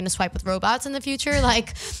what are you going to swipe with robots in the future?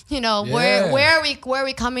 Like, where are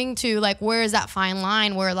we coming to? Like, where is that fine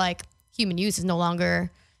line where like human use is no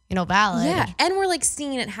longer valid? Yeah, and we're like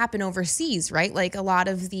seeing it happen overseas, right? Like a lot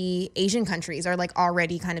of the Asian countries are like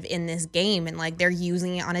already kind of in this game, and like they're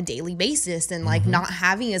using it on a daily basis, and like not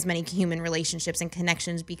having as many human relationships and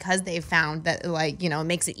connections because they've found that like it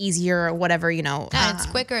makes it easier or whatever. Yeah, it's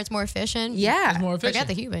quicker, it's more efficient. Yeah, It's more efficient. Forget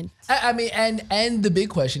the human. I mean, and the big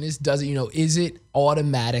question is, does it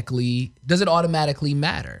automatically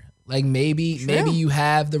matter? Like maybe you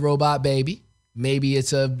have the robot baby, maybe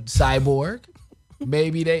it's a cyborg.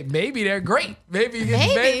 Maybe they're great. Maybe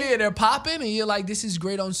and they're popping, and you're like, this is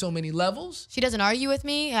great on so many levels. She doesn't argue with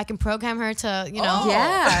me. I can program her to,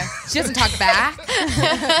 Yeah, she doesn't talk back.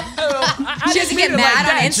 She doesn't get mad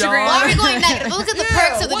on Instagram. Why are we going negative? Look at the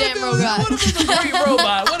perks of the damn robot. What if it's a great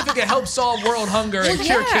robot? What if it can help solve world hunger and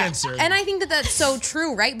cure cancer? And I think that that's so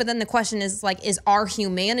true, right? But then the question is like, is our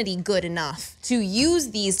humanity good enough to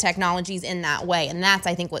use these technologies in that way? And that's,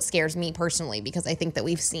 I think, what scares me personally, because I think that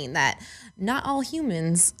we've seen that not all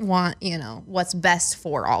humans want, what's best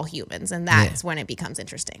for all humans. And that's when it becomes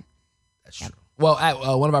interesting. That's true. Well,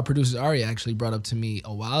 one of our producers, Ari, actually brought up to me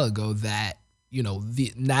a while ago that,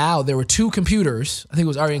 now there were two computers. I think it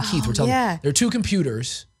was Ari and Keith were telling me. There are two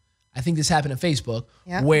computers. I think this happened on Facebook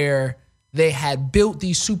where they had built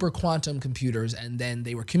these super quantum computers, and then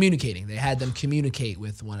they were communicating. They had them communicate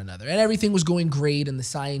with one another, and everything was going great, and the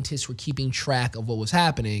scientists were keeping track of what was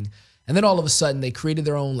happening. And then all of a sudden, they created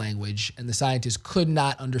their own language, and the scientists could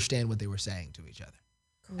not understand what they were saying to each other.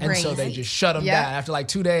 And so they just shut them down. After like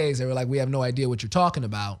 2 days, they were like, we have no idea what you're talking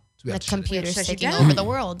about. So we have The to shut it down. computer's taking over the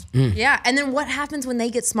world. Yeah. And then what happens when they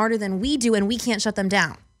get smarter than we do and we can't shut them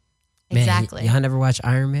down? Man, Exactly. y'all never watch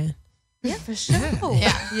Iron Man? Yeah, for sure.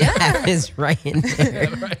 Yeah. Yeah. It's right in there.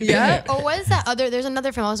 Yeah. Or what is that other? There's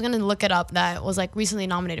another film. I was gonna look it up that was like recently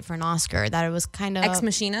nominated for an Oscar. That it was kind of Ex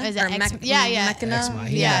Machina? Is it Or Ex? Mech- Yeah, yeah, Mechana? Ex Machina.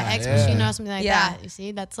 yeah, Ex Yeah. Machina or something like Yeah. that. You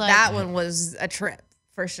see, that's like That one was a trip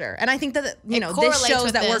for sure. And I think that, this correlates shows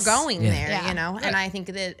with that we're this. going Yeah. there, Yeah. and I think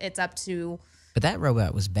that it's up to, But that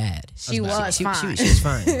robot was bad. she was She fine. was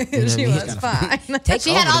fine. You know what I She mean? was fine. Take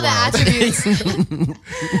She had over all the world.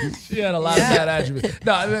 attributes. She had a lot of bad attributes.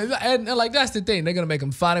 No, and like that's the thing. They're gonna make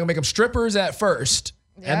them fine. They're gonna make them strippers at first,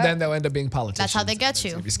 and then they'll end up being politicians. That's how they get It's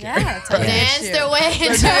you. gonna be scary. Yeah, that's how they Dance get you. their way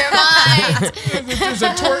into your mind. There's a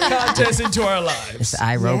twerk contest into our lives. It's the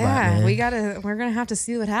iRobot, Yeah, man. we're gonna have to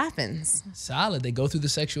see what happens. Solid. They go through the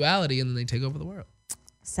sexuality and then they take over the world.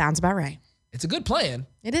 Sounds about right. It's a good plan.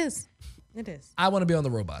 It is. It is. I want to be on the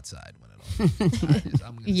robot side when it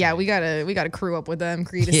all. Yeah, we gotta crew up with them,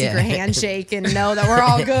 create a Yeah. secret handshake, and know that we're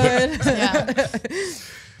all good. Yeah.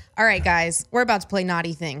 All right, guys, we're about to play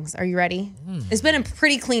Naughty Things. Are you ready? It's been a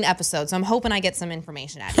pretty clean episode, so I'm hoping I get some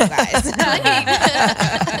information out of you guys.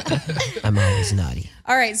 I'm always naughty.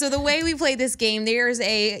 All right, so the way we play this game, there's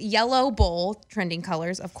a yellow bowl, trending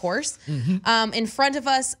colors, of course. In front of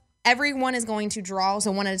us, everyone is going to draw.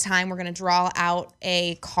 So one at a time, we're going to draw out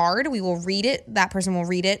a card. We will read it. That person will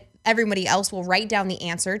read it. Everybody else will write down the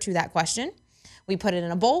answer to that question. We put it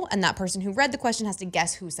in a bowl, and that person who read the question has to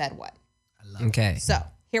guess who said what. Okay. So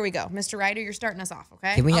here we go. Mr. Ryder, you're starting us off,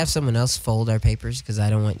 okay? Can we have someone else fold our papers? Because I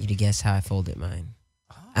don't want you to guess how I folded mine.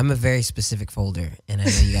 I'm a very specific folder, and I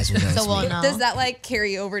know you guys will notice So we'll me. know. Does that like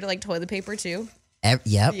carry over to like toilet paper too? Yep.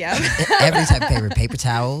 Yep. Every type of paper. Paper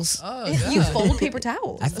towels. Oh, You fold paper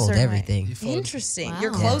towels. I a fold certain way. everything. Interesting. Wow.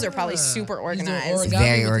 Your clothes are probably super organized. origami.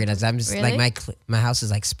 Very organized. I'm just Really? like my house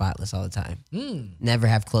is like spotless all the time. Never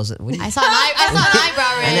have clothes. What do you, I saw an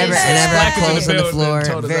eyebrow raise. I never Black have in the clothes on the building floor.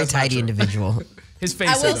 told us Very that's not tidy true. individual. His face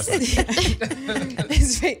I will said that.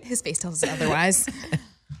 his face tells us otherwise.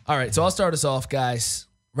 All right, so I'll start us off, guys.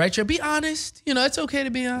 Right, be honest. You know, it's okay to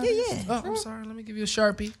be honest. Yeah. Oh, I'm sorry. Let me give you a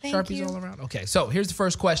Sharpie. Thank Sharpies you. all around. Okay, so here's the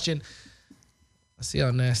first question. Let's see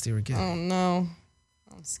how nasty we're getting. Oh no.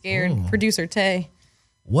 I'm scared. Ooh. Producer Tay.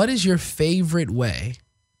 What is your favorite way?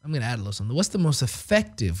 I'm going to add a little something. What's the most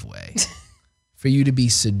effective way for you to be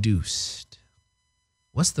seduced?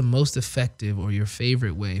 What's the most effective or your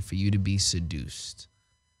favorite way for you to be seduced?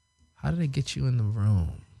 How did I get you in the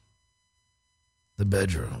room? The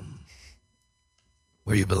bedroom.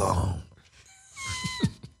 Where you belong.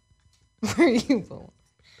 Where are you going?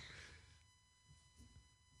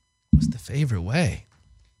 What's the favorite way?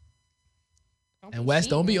 And Wes,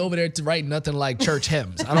 don't be over there to write nothing like church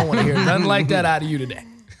hymns. I don't want to hear nothing like that out of you today.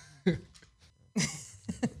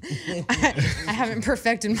 I haven't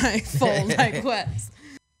perfected my fold like Wes.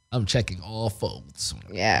 I'm checking all folds.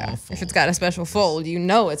 Yeah. All If it's folds. got a special fold, you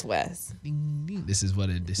know it's Wes. Ding, ding. This is what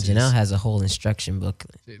it is. Janelle has a whole instruction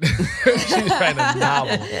booklet. She's writing a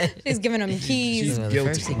novel. He's giving him keys. So the guilty.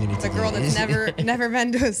 first thing you need The to girl do that's is never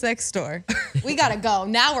been to a sex store. We gotta go.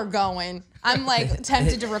 Now we're going. I'm like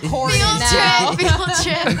tempted to record it now. Field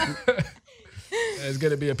trip. It's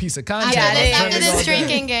gonna be a piece of content. Yeah, it is. After this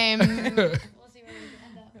drinking game.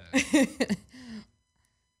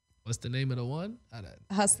 What's the name of the one? I don't-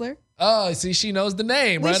 Hustler. Oh, see, she knows the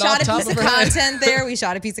name We right shot off a top piece of of her head. content there. We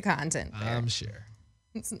shot a piece of content there. I'm sure.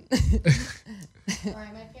 All right,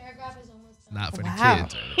 my paragraph is almost done. Not for Wow.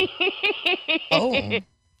 the kids. Oh.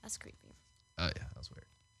 That's creepy. Oh yeah, that was weird.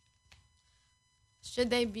 Should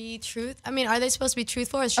they be truth? I mean, are they supposed to be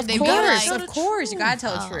truthful or should they Of be course, like? of course. You gotta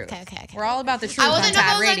tell the Oh, truth. okay. We're all about the truth I on wasn't know if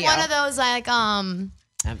Tad it was Radio. like one of those like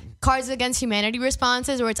Cards Against Humanity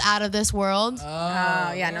responses where it's out of this world.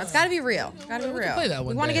 Oh, yeah. No, it's gotta be real. It's gotta be we can real. play that We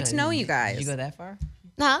one want to day. get to know you Did guys. you go that far?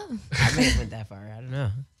 Nah. I may have went that far. I don't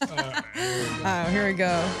know. Oh, here we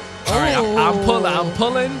go. All right, I'm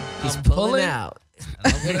pulling. He's I'm pulling out.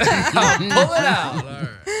 I'm pulling out. All right,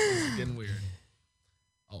 this is getting weird.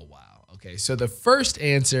 Oh wow. Okay, so the first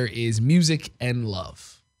answer is music and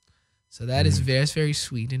love. So that is very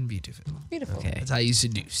sweet and beautiful. Beautiful. Okay. That's how you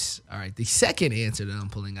seduce. All right. The second answer that I'm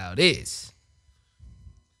pulling out is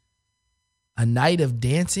a night of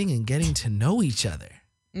dancing and getting to know each other.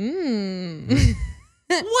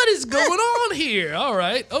 What is going on here? All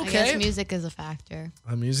right. I guess Okay. music is a factor.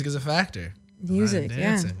 Music is a factor. Music, Night of yeah.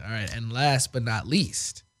 dancing. All right. And last but not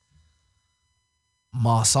least,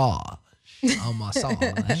 massage. A massage.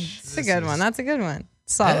 That's a good one. That's a good one.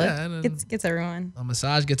 Solid. Yeah, and then- Gets everyone. A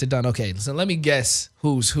massage gets it done. Okay, so let me guess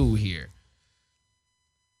who's who here.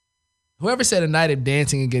 Whoever said a night of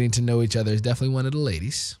dancing and getting to know each other is definitely one of the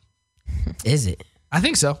ladies. Is it? I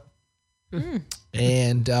think so.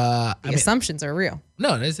 And The assumptions are real.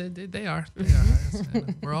 no, they are. They are.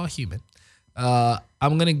 We're all human. I'm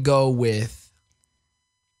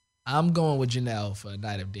going with Janelle for a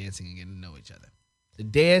night of dancing and getting to know each other. The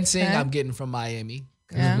dancing Okay. I'm getting from Miami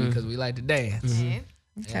Yeah. because we like to dance. Okay.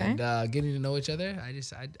 Okay. And getting to know each other, I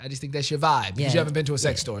just think that's your vibe because Yeah. you haven't been to a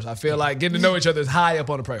sex store. So I feel like getting to know each other is high up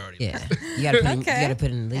on the priority. Yeah. You gotta put in, Okay. you gotta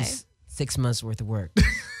put in at least 6 months worth of work.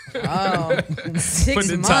 Oh, 6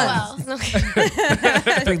 Putting in months. time. Well,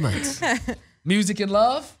 okay. 3 months. Music and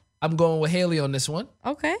love. I'm going with Haley on this one.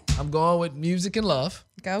 Okay. I'm going with music and love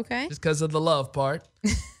Okay. just because of the love part.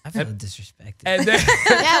 I feel disrespected. And then,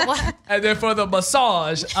 Yeah, what? and then for the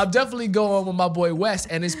massage, I'm definitely going with my boy Wes,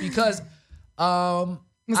 and it's because Was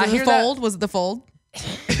I it the hear that- fold? Was it the fold?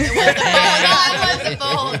 It was the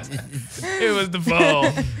It was the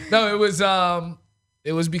phone. No,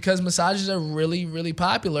 it was because massages are really, really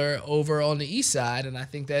popular over on the east side, and I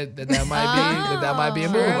think that might be a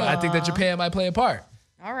move. I think that Japan might play a part.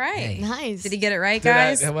 All right. Hey. Nice. Did he get it right,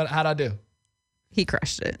 guys? How'd I do? He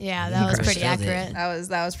crushed it. Yeah, that was pretty Still did. accurate.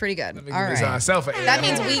 That was pretty good. All It's on right. myself. That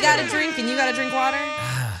means we got to drink and you got to drink water.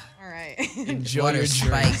 All right. enjoy Water your is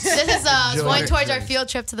drink. spiked. This is Enjoy going it. towards our field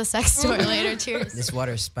trip to the sex store later. Cheers. This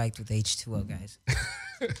water is spiked with H2O, guys.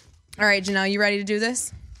 All right, Janelle, you ready to do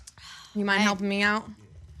this? You mind helping me out?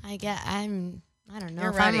 I don't know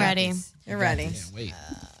You're if I'm ready. ready. You're ready. Can't wait.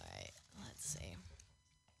 Let's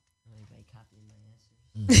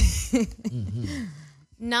see.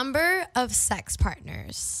 Number of sex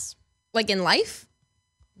partners. Like in life?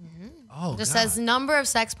 Oh, Just God. says number of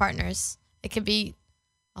sex partners. It could be,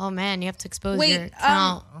 oh man, you have to expose Wait, your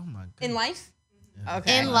count. Oh my God. In life?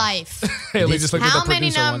 Okay. In life. Haley just looked at How the many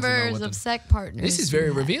producer, wants to know numbers what of the- sex partners? This is do you very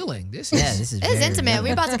have? revealing. This Yeah, is this is It's very intimate. real.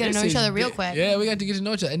 We're about to get to know this each other is real big. quick. Yeah, we got to get to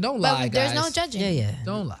know each other. And don't But lie, there's guys. no judging. Yeah.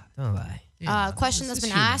 Don't lie. Don't lie. Yeah, Question this that's is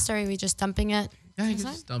been human. asked, or are we just dumping it? Yeah, you Is can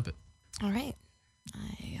that- just dump it. All right.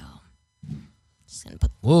 Just gonna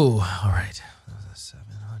put. Whoa. All right.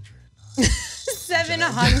 700.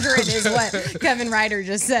 700 is what Kevin Ryder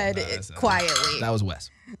just said quietly. That was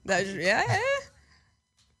Wes. Yeah.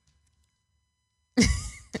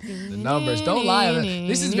 The numbers. Don't lie.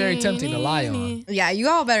 This is very tempting to lie on. Yeah, you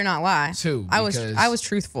all better not lie. Too, I because- was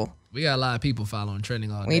truthful. We got a lot of people following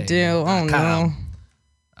trending all day. We do. Oh no.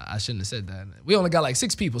 I shouldn't have said that. We only got like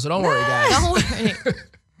 6 people, so don't worry, guys. Don't worry.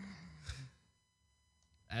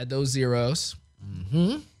 Add those zeros.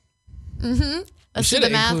 Let's do the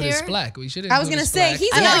math here. Splack. We should. I was gonna say he's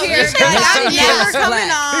I know, over you here. should- I'm yeah. never coming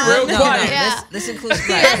on. real No, quiet. Yeah. Let's include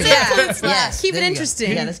Slack. Yeah. Yes, Keep it there we go.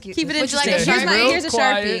 interesting. Yeah, let's keep it Would you interesting. like a Here's Sharpie? here's a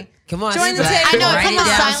Quiet. Sharpie. Come on, Join the Slack. table. I know, Write come it on,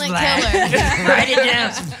 down, silent Slack. killer. Write it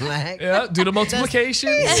down, Slack. Yeah, do the multiplication.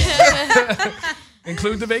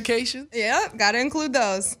 Include the vacation. Yep, gotta include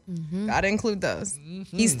those. Gotta include those.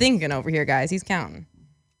 He's thinking over here, guys. He's counting.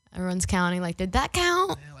 Everyone's counting. Like, did that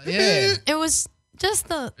count? Yeah. It was just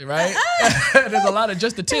the. Right? There's a lot of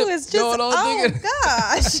just the tip It was just, going on.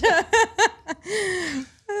 gosh.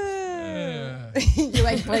 You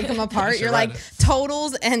like break them apart. You're like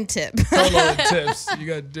totals and tip. Total tips. You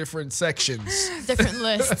got different sections. Different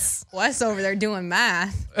lists. Wes over there doing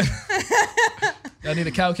math. I need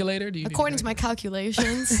a calculator. Do you need According to my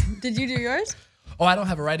calculations. Did you do yours? Oh, I don't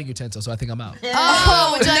have a writing utensil, so I think I'm out.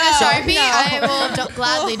 Oh, would you like a Sharpie? no. I will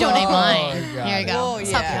gladly donate mine. got Here you it. go. Oh,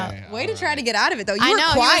 Let's help you yeah. out. Way to try to get out of it, though. You I were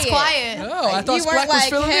know, quiet. he was quiet. No, I thought You weren't Splack was like,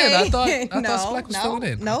 filling in. I hey. thought no, Splack was filling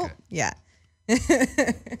in. No, Okay. yeah. All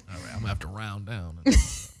right, I'm gonna have to round down.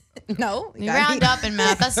 No. You round up in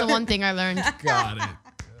math. That's the one thing I learned. Got it.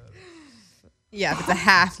 Yeah, if it's a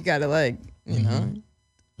half, you gotta like, you know.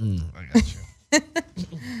 I got you.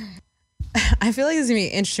 I feel like this is gonna be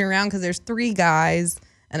an interesting round because there's 3 guys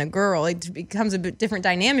and a girl. It becomes a bit different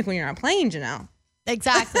dynamic when you're not playing, Janelle.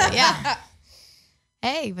 Exactly. Yeah.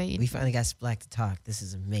 Hey, but We finally got Splack to talk. This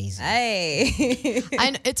is amazing. Hey.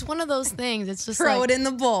 it's one of those things. It's just Throw like, it in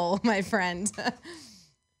the bowl, my friend.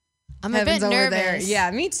 I'm a bit Heaven's over nervous. there. Yeah,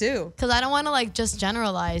 me too. Because I don't want to like just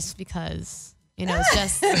generalize because, you know, it's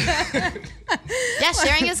just. Yeah,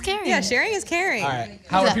 sharing is caring. Yeah, sharing is caring. All right.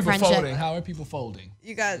 How are that people friendship? folding? How are people folding?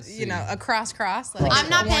 You got, you know, a cross. Like I'm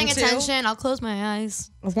not paying 1, 2. attention. I'll close my eyes.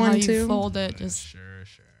 A 1, How 2. you fold it. Just. Sure,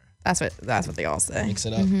 sure. That's what they all say. Mix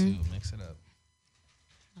it up too. Mix it up.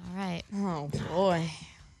 All right. Oh boy.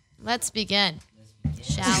 Let's begin.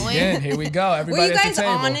 Shall we? Again, here we go. Were Everybody you at guys the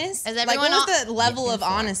table. honest? Is Like, everyone what was the level of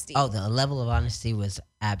honesty? Oh, the level of honesty was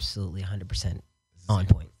absolutely 100% on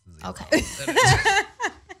point. Okay.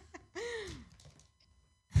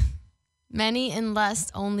 Many in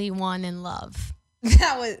lust, only one in love.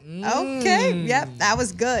 That was okay. Yep, that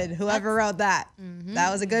was good. Whoever wrote that,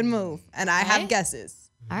 that was a good move. And I have Right?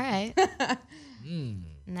 guesses. All right.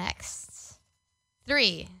 Next.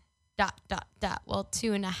 3. ... Well,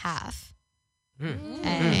 2.5.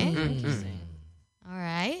 Okay. All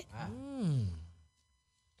right.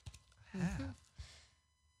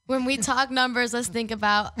 When we talk numbers, let's think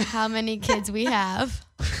about how many kids we have.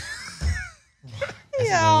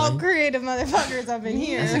 Yeah, all creative motherfuckers up in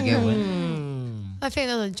here. That's a good one. I think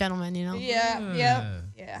those are gentlemen, you know. Yeah.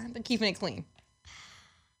 They're keeping it clean.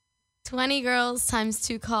 20 girls times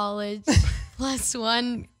 2 college plus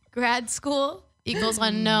 1 grad school equals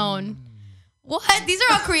unknown. What? These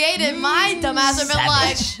are all creative. My dumbass have been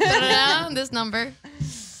like, da-da-da, this number.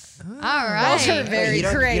 All Those are right. very You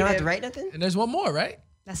don't creative. have to write nothing? And there's one more, right?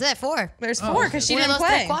 That's it. 4. There's 4 because she Uno, didn't dos,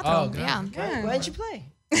 tres, play. cuatro. Oh, God. Yeah. Why didn't you play?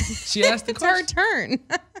 She asked the It's her question. turn.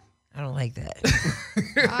 I don't like that.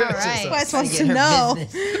 All right. Wes wants to Get her know.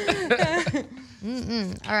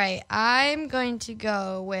 business. All right. I'm going to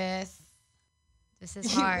go with. This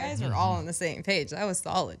is You hard. guys were all on the same page. That was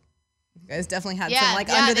solid. You guys definitely had Yeah, some like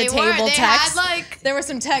yeah, under the they were. table They text. had, like- there was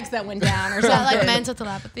some text that went down or Is that something. like mental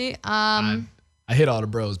telepathy? I hit all the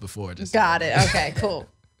bros before. Just Got it. Okay, cool.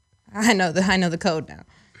 I know the code now.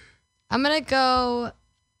 I'm gonna go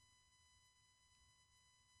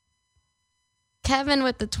Kevin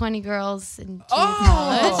with the 20 girls in junior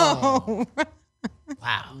Oh. college.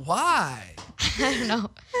 Wow. Why? I don't know.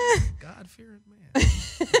 God-fearing man.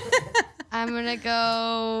 I'm gonna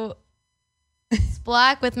go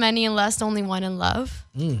Splack with many and lust, only one in love.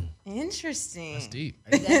 Interesting. That's deep.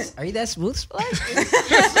 Are you that smooth, Splash?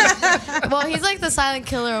 Well, he's like the silent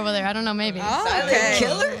killer over there. I don't know, maybe. Oh, okay.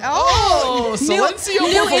 Killer? Oh, Silencio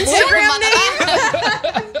New por favor. Instagram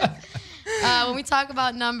name. When we talk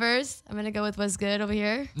about numbers, I'm gonna go with what's good over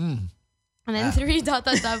here. And then 3 ...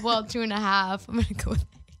 Well, 2.5. I'm gonna go with.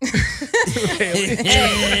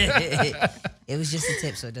 It was just a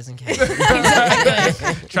tip, so it doesn't count.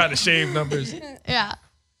 Trying to shave numbers. Yeah.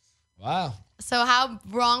 Wow. So how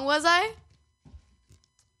wrong was I?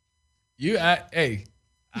 Hey,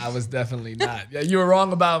 I was definitely not. Yeah, you were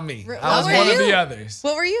wrong about me. I was were one of you? the others.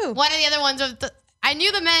 What were you? One of the other ones of I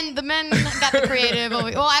knew the men. The men got the creative.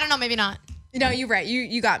 Well, I don't know. Maybe not. No, you're right.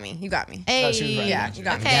 You got me. You got me. Hey. she was right. Yeah, you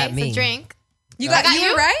got me. Okay, got me. so drink. You got got you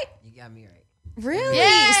you? were right? You got me right. Really?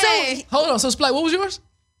 Yay. So Hold on. So, Splack, what was yours?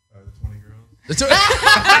 The 20 girls. The two-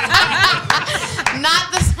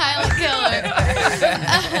 Not the silent killer.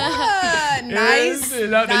 nice. You were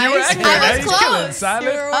Nice accurate. work. I was He's close. killing. Silent,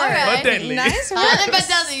 You were All right. right. but deadly. Nice work. Silent but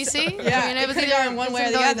deadly. You see? Yeah, I mean, it could've gone one way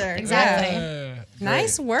or the other. Exactly.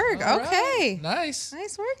 Nice work. All right. Okay. Nice.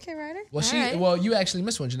 Nice work, K-Rider. Well, right. well, you actually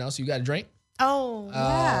missed one, Janelle. So you got a drink. Oh.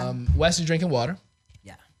 Yeah. Wes is drinking water,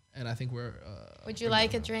 Yeah. and I think we're. Would you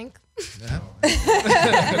like a drink?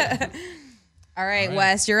 All right,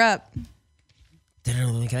 Wes, you're up.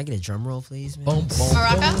 Can I get a drum roll, please? Man? Boom, boom.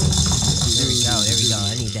 Morocco? There we go. There we go.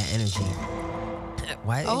 I need that energy.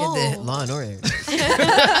 Why did you get the Law and Order?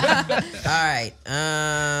 All right.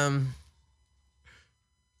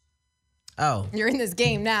 Oh, You're in this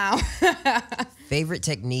game now. favorite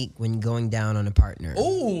technique when going down on a partner.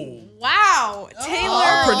 Ooh. Wow, Taylor.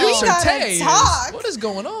 Our producer we gotta Tay. talk. What is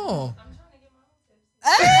going on?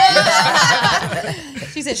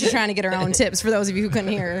 She said she's trying to get her own tips for those of you who couldn't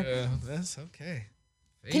hear her. Yeah, that's okay.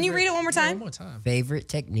 Can you read it one more time? One more time. Favorite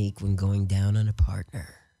technique when going down on a partner.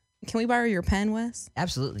 Can we borrow your pen, Wes?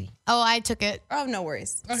 Absolutely. Oh, I took it. Oh, no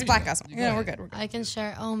worries. Oh, It's here Black you go. House. You go Yeah, we're ahead. good. We're good. I can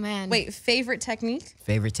share. Oh man. Wait, favorite technique?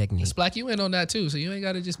 Favorite technique. Splack, you in on that too, so you ain't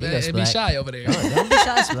got to just You go, be Splack. shy over there. Don't be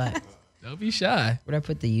shy, Splat. Don't be shy. Where'd I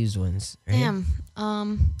put the used ones? Right here?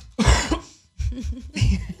 Damn.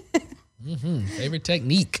 Favorite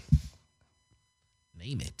technique.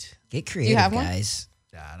 Name it. Get creative, have one? guys.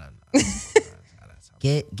 I don't know.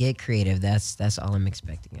 Get creative. That's all I'm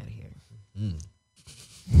expecting out of here.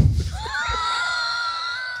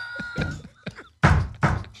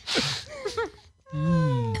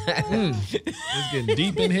 It's getting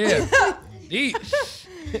deep in here. Deep.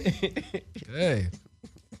 Hey.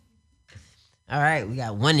 All right, we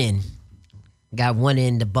got one in. Got one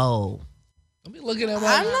in the bowl. Let me look at my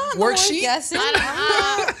I'm not the one worksheet. guessing.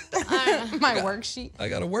 I don't know. My worksheet. I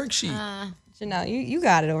got a worksheet. Janelle, you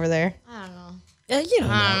got it over there. I don't know. Yeah, you don't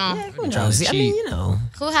know. I don't know. Yeah, who Trying to knows? I mean, cheat. you know.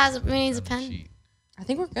 Who needs a pen? Sheet. I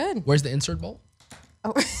think we're good. Where's the insert bowl?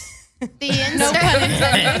 Oh. The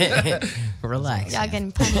insert. Relax. Y'all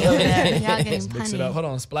getting punny over there. Y'all getting Mix it up. punny. Hold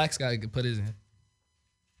on. Splack's got to put his in.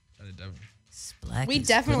 Splack We is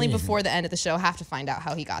definitely, brilliant. before the end of the show, have to find out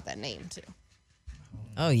how he got that name, too.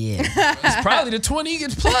 Oh, yeah. It's probably the 20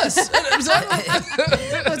 gets plus.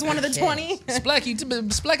 It was one of the 20.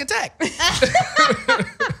 Splack attack.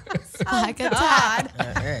 Like a tad.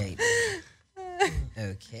 All right.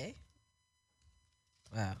 Okay.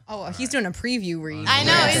 Wow. Oh, he's doing a preview read. I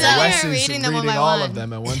know. He's out Wes here is reading them one by all one. of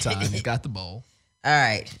them at one time. He's got the bowl. All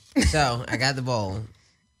right. So I got the bowl.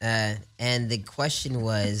 And the question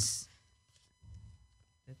was.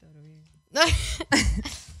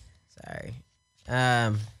 Sorry.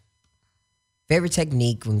 Favorite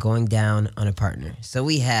technique when going down on a partner. So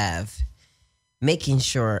we have making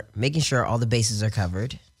sure all the bases are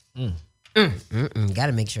covered. Got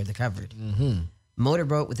to make sure they're covered.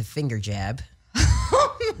 Motorboat with a finger jab.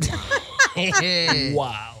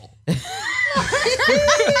 Wow.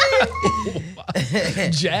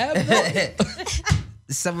 Jab?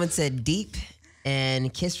 Someone said deep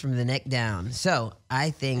and kiss from the neck down. So I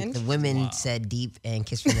think the women said deep and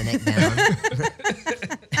kiss from the neck down.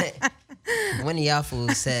 One of y'all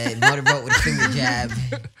fools said motorboat with a finger jab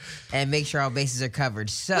and make sure all bases are covered.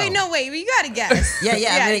 So Wait, you got to guess. yeah,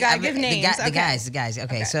 you got to give names. The guys.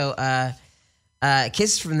 Okay, so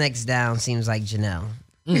kiss from the neck down seems like Janelle.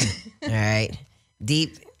 All right,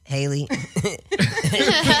 deep. Haley,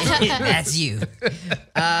 that's you.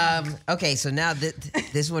 Okay, so now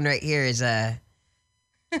this one right here is I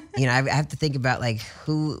have to think about like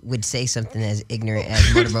who would say something as ignorant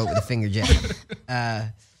as motorboat with a finger jab.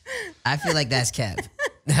 I feel like that's Kev.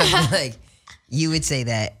 I feel like you would say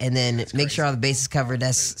that, and then make sure all the bases covered.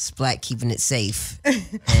 That's Splack keeping it safe,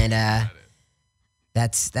 and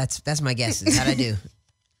that's my guesses. How'd I do?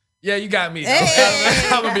 Yeah, you got me. Hey.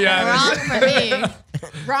 I'm gonna be honest. Wrong for me.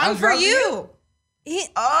 Wrong for you.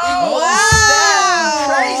 Wow,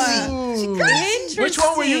 Wow. crazy. Which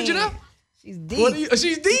one were you, Janelle? She's deep. What are you?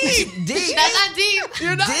 She's deep. Deep. That's not deep.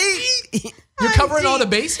 You're not Deep. deep. You're covering all the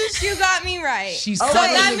bases. You got me right. She's so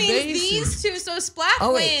covering that the means bases. these two. So Splack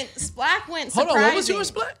Oh, went. wait. Splack went. Hold on, what was yours,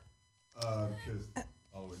 surprising. Splat? Kiss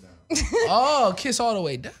all the way down. Oh, kiss all the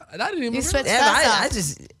way down. I didn't even You remember. switched Damn, us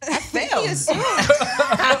I failed.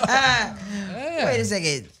 Yeah. Wait a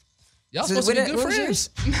second. Y'all So supposed to be what- good what was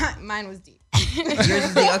friends. Mine was deep. Yours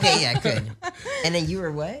is deep. Okay, yeah, good. And then you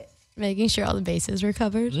were what? Making sure all the bases were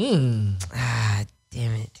covered. Ah,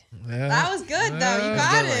 damn it. That was good though. You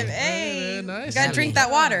got him. Hey, Yeah, nice. you gotta drink that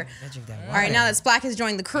water. I drink that water. All right, now that Splack has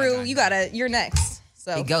joined the crew, you're next.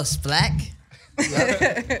 So It goes Splack.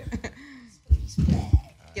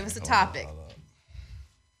 give us a topic.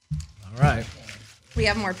 All right. We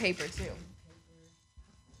have more paper too.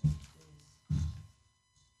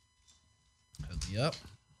 Yep.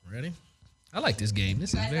 Ready? I like this game.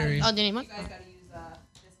 This is very, Oh, do you need one? it's a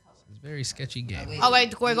very sketchy game. Oh,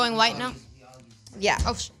 wait, we're going white now? Yeah.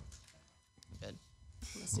 Oh,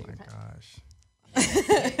 Oh my gosh.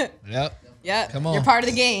 Yep. Yeah. Come on. You're part of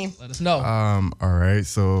the game. Let us know. All right.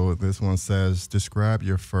 So this one says, describe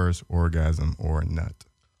your first orgasm or nut.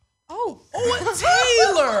 Oh,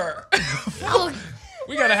 Taylor. oh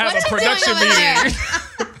We gotta have What a you doing production over there? meeting.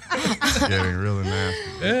 Getting really nasty.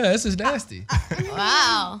 Yeah, this is nasty.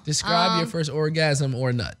 wow. Describe your first orgasm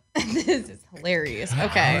or nut. this is hilarious.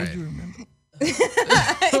 Okay.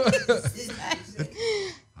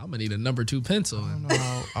 I'm gonna need a number 2 pencil. I don't know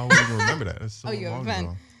how I would even remember that. That's so Oh, you have long a pen.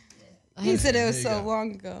 ago. He said it was There you so go.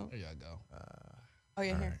 long ago. There y'all go. Oh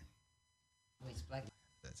yeah, here.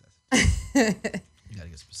 You gotta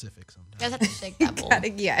get specific sometimes. You guys have to shake that bowl. Gotta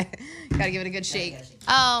give it a good shake.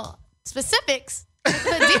 Oh, specifics. The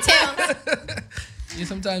details. Yeah,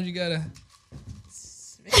 sometimes you gotta.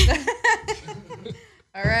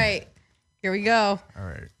 All right, here we go. All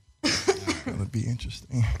right. That'll be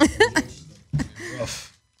interesting.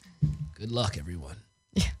 Rough. Good luck, everyone.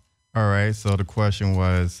 All right. So the question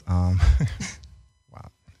was, wow.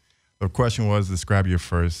 The question was, describe your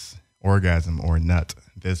first orgasm or nut.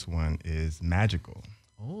 This one is magical.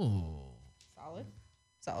 Oh,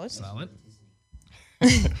 Solid. solid.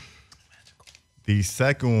 The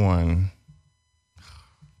second one,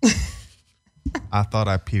 I thought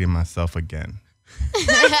I peed in myself again.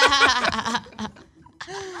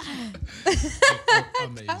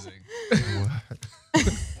 Amazing.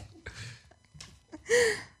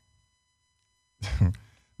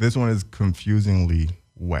 This one is confusingly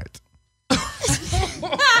wet.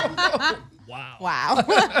 Wow. Wow.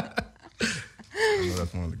 I know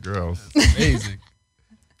that's one of the girls. Amazing.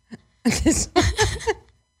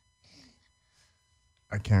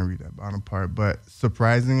 I can't read that bottom part, but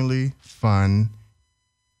surprisingly fun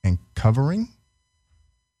and covering.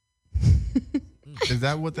 Is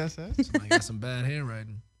that what that says? I got some bad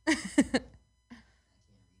handwriting.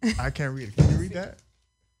 I can't read it. Can you read that?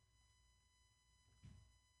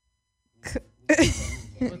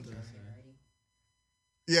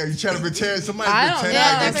 Yeah, you trying to pretend somebody I don't pretend. know.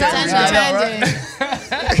 I guess Pretend that's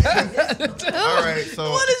pretending. all right.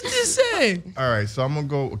 So What does this say? all right. So I'm gonna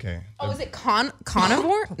go. Okay. Oh, is it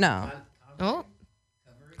carnivore? No. Oh,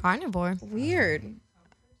 carnivore. Weird.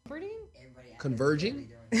 Converging.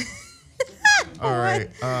 All right.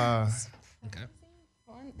 Okay.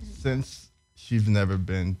 Since she's never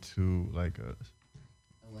been to like a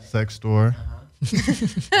sex store,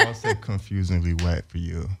 I'll say confusingly wet for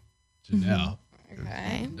you. Janelle.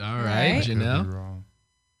 Okay. All right, Right. Could be Janelle. wrong.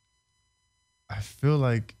 I feel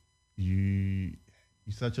like you're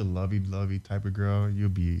such a lovey type of girl. You'll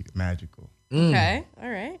be magical. Okay. All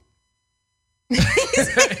right. He's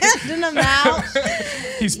handing them out.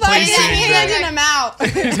 He's He's placing. handing them out.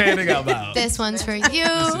 He's handing out mouth. This one's for you.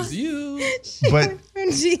 This is you. But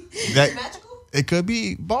Gee, that it could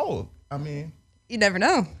be both. I mean, you never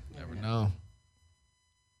know. Never know.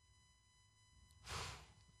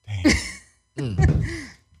 dang.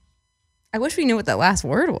 I wish we knew what that last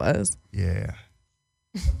word was. Yeah.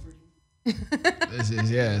 This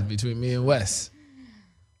is between me and Wes.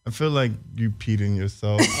 I feel like you peed in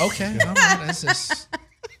yourself. Okay. All right, that's just.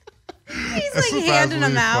 He's like handing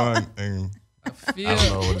them out. Fun, and Feel, I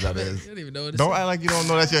don't know what that is. You don't even know what it Don't is. act like you don't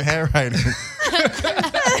know that's your handwriting.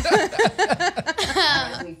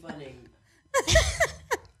 Surprisingly funny.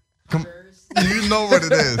 Come, You know what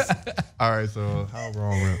it is. All right, so how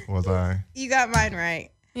wrong was I? You got mine right.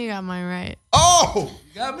 You got mine right. Oh!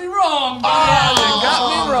 You got me wrong, man. You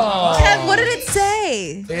got me wrong. Ted, what did it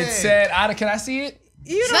say? It said, can I see it?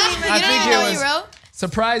 You don't even I You think don't it know what was you wrote?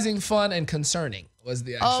 surprising, fun, and concerning was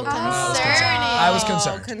the actual term. concerning. I was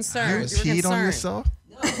concerned. Concerned. You were peed on concerned. yourself?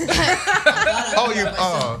 Oh, you.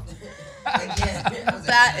 Oh.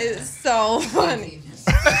 That is so funny.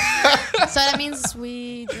 So that means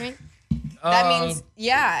we drink. That means,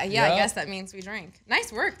 yeah, yeah. I guess that means we drank.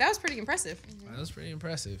 Nice work. That was pretty impressive. That was pretty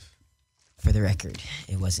impressive. For the record,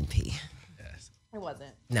 it wasn't pee. Yes. It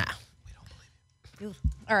wasn't. Nah.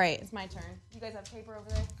 All right, it's my turn. You guys have paper over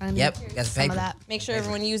there? Yep. Got some Some paper. of that. Make sure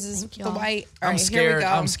everyone uses Thank you the all. white. All I'm right, scared. here we go.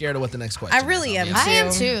 I'm scared of what the next question I really is. am. I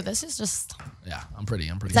am too. too. This is just Yeah, I'm pretty.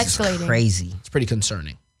 it's escalating. Crazy. It's pretty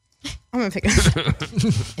concerning. I'm going to pick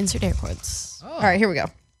it. Insert air quotes. All right, here we go.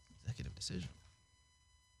 Executive decision.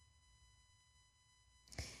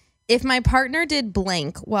 If my partner did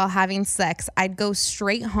blank while having sex, I'd go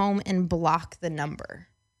straight home and block the number.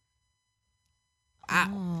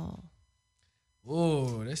 Oh.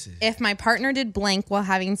 Ooh, this is. If my partner did blank while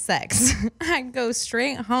having sex, I'd go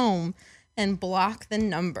straight home and block the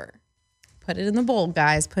number. Put it in the bowl,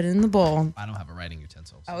 guys. Put it in the bowl. I don't have a writing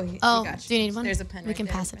utensil. So. Oh, he Oh, got do you need one? There's a pen. We right can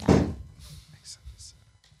there. pass it down.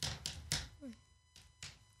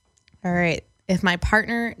 All right. If my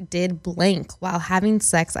partner did blank while having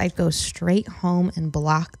sex, I'd go straight home and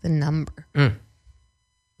block the number.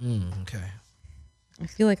 Okay. I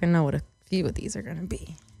feel like I know what a few of these are going to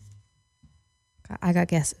be. I got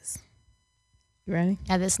guesses. You ready?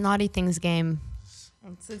 Yeah, this naughty things game.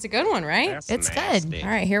 It's a good one, right? It's good All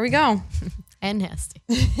right, here we go. and nasty.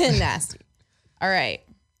 Nasty. All right.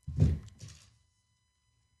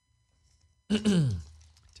 Take your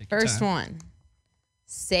First time. one.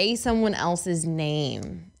 Say someone else's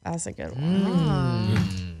name. That's a good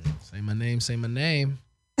one. Say my name. Say my name.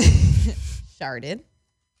 Sharded.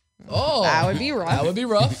 Oh, That would be rough. That would be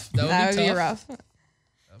rough. That would be rough. That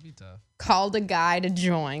would be tough. Called a guy to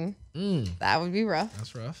join. That would be rough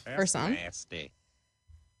That's rough. for some. Nasty.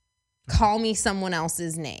 Call me someone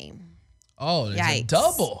else's name. Oh, there's a Yikes.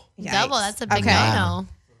 double. Double. Yikes. That's a big Okay. no-no.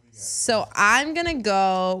 So I'm going to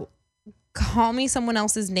go call me someone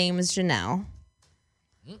else's name is Janelle.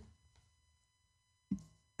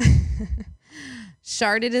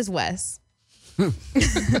 Sharded is Wes.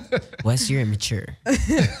 Wes, you're immature.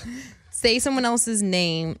 Say someone else's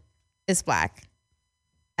name is Black.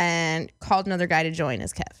 And called another guy to join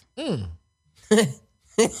is Kev.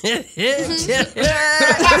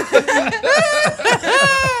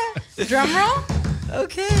 Drum roll.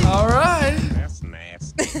 Okay. All right. That's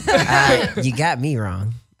nasty. You got me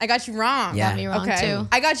wrong. I got you wrong. Yeah. Got me wrong Okay. too.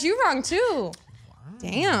 I got you wrong too.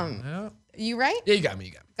 Damn. Yeah. You right? Yeah, you got me.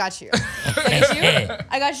 You got me. Got you. I got you.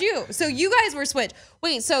 I got you. So you guys were switched.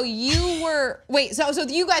 Wait, so you were so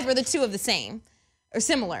you guys were the two of the same or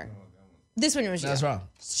similar. This one was you. That's wrong.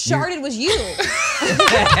 Sharded was you.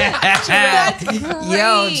 That's great.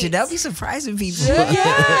 Yo, Janelle be surprising people.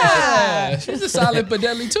 Yeah, she's a solid but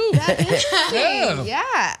deadly too. Yeah.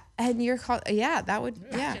 Yeah. And you're called. Yeah, that would.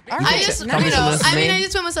 Yeah. All I right. just, Call me you know, someone else's I mean, name. I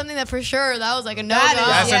just went with something that for sure that was like a no-go.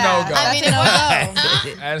 That is- That's a no-go. I mean, That's a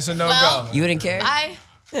no-go. That's a no Well, go. You wouldn't care? I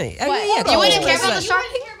Hey, What? yeah, You wouldn't oh, care about the listen. shark?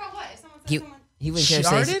 You wouldn't care about what? If someone said He, someone- he wouldn't care if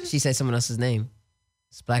say, Sharded? she said someone else's name.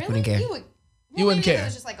 Black wouldn't care. You would. You wouldn't maybe if care. It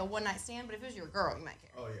was just like a one night stand, but if it was your girl, you might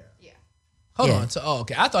care. Oh yeah. Yeah. Hold Yeah. on. So,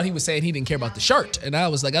 okay. I thought he was saying he didn't care about the shirt, and I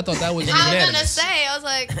was like, I thought that was was gonna unanimous. say, I was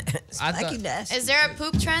like, I Black, thought you nasty. is there a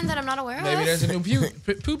poop trend that I'm not aware of? maybe there's a new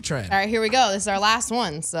poop trend. All right, here we go. This is our last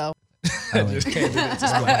one. So Just can't do it.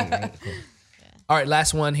 Just black. All right,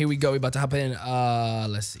 last one. Here we go. We about to hop in.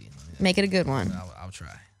 Let's see. make it a good one. I'll try.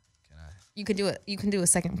 You could do it. You can do a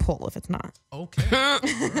second pull if it's not. Okay. All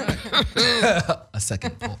right. A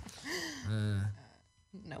second pull.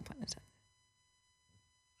 No pun intended.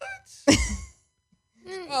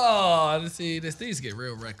 Oh, see, these get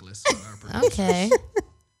real reckless. on our production. Okay.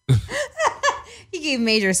 He gave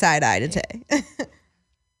major side eye to Tay.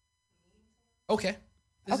 Okay.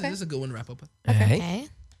 This Okay. is a good one to wrap up with. All right. Okay.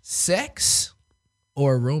 Sex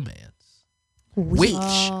or romance?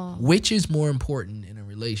 Which is more important in a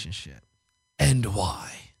relationship, and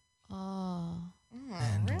why? Oh.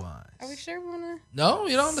 And why? Are we sure we wanna? No,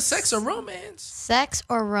 you don't. The sex or romance? Sex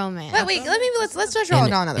or romance? Wait. Let's just draw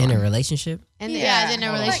another In a one. relationship? And Yeah. yeah, in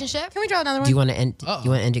a relationship. Can we draw another one? Do you want to end? Uh-oh. You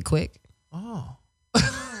want to end it quick? Oh.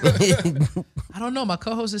 I don't know. My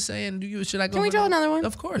co-host is saying, should I go? Can we for draw another one?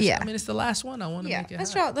 Of course. Yeah. I mean, it's the last one. I want to Yeah. make it.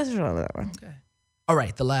 Let's happen. draw another one. Okay. All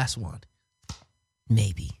right, the last one.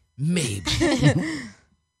 Maybe. Maybe.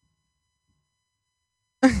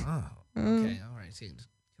 Oh. Okay, all right. See, can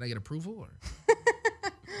I get approval or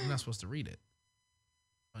I'm not supposed to read it?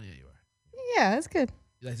 Oh yeah, you are. Yeah, that's good.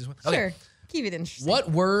 You like this one? Sure. Keep it interesting.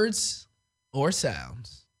 What words or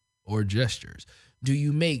sounds or gestures do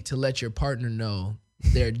you make to let your partner know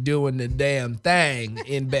they're doing the damn thing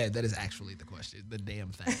in bed? That is actually the question. The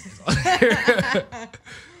damn thing is on here.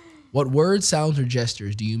 What words, sounds, or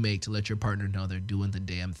gestures do you make to let your partner know they're doing the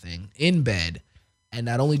damn thing in bed? And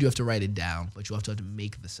not only do you have to write it down, but you have to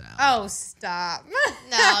make the sound. Oh, stop.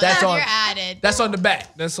 No, That's on- you're added. That's on the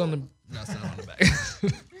back. That's on the. No, it's not on the back.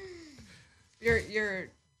 You're.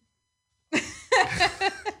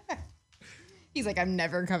 He's like, I'm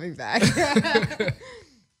never coming back.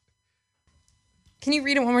 Can you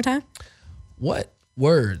read it one more time? What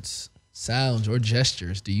words, sounds, or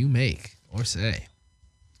gestures do you make or say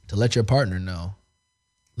to let your partner know,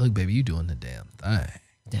 look, baby, you doing the damn thing?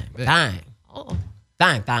 Damn. Oh.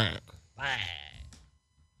 Fine.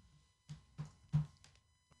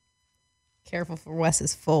 Careful for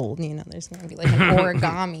Wes's fold. You know, there's gonna be like an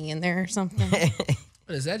origami in there or something.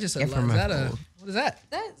 What is that? Just a? Is from my that a? fold. What is that?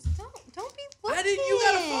 Don't be looking. I didn't. You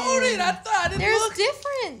gotta fold it. I thought I didn't There's look.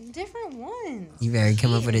 different ones. You better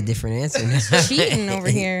come up with a different answer. Cheating over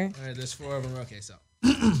here. All right, there's 4 of them. Okay, so.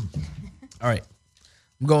 All right,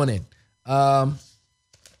 I'm going in. Let's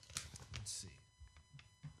see.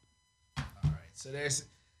 All right, so there's.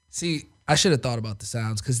 See, I should have thought about the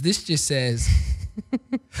sounds because this just says.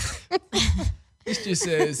 This just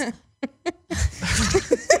says.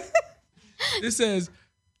 This says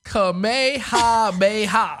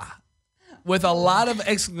Kamehameha with a lot of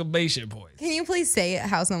exclamation points. Can you please say it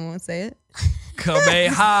how someone would say it?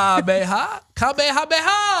 Kamehameha?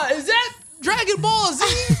 Kamehameha! Is that Dragon Ball Z?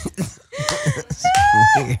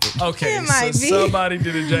 Okay, It so might be. somebody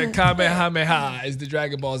did a Kamehameha is the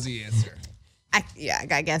Dragon Ball Z answer. I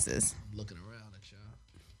got guesses. I'm looking around at y'all.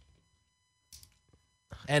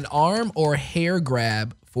 An arm or hair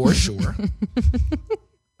grab for sure.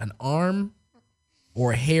 An arm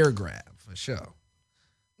or hair grab for sure.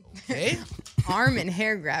 Okay. Arm and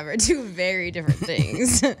hair grab are two very different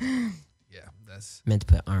things. Yeah, that's Meant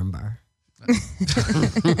to put armbar.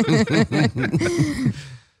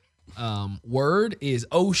 word is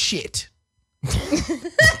oh shit.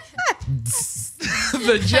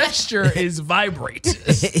 The gesture is vibrate. So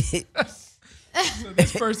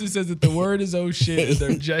this person says that the word is oh shit and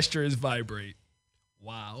their gesture is vibrate.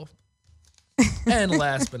 Wow. And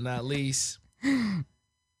last but not least,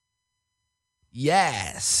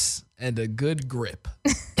 yes, and a good grip.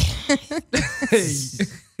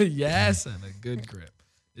 Yes, and a good grip.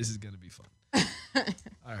 This is going to be fun.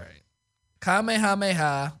 All right.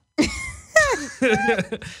 Kamehameha.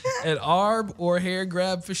 An arm or hair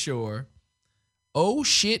grab for sure. Oh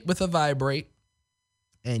shit with a vibrate.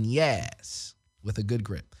 And yes with a good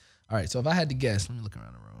grip. All right, so if I had to guess, let me look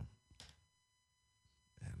around the room.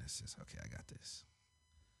 And this is okay, I got this.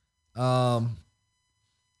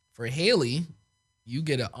 For Haley, you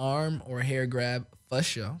get an arm or hair grab for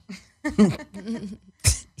sure. For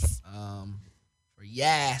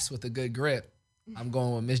yes with a good grip, I'm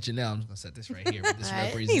going with Miss Janelle. I'm just gonna set this right here. But this Right.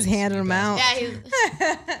 represents He's handing you them guys. out.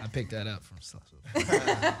 Yeah, I picked that up from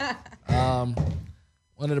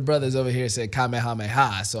one of the brothers over here said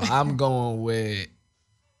Kamehameha, so I'm going with.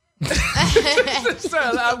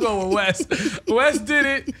 I'm going with Wes. Wes did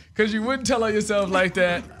it because you wouldn't tell on yourself like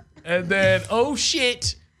that, and then oh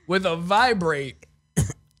shit with a vibrate.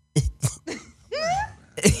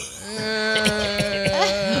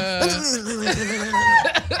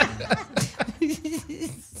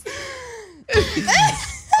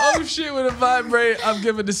 Oh shit with a vibrate. I'm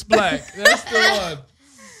giving the splack. That's the one.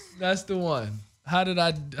 That's the one. How did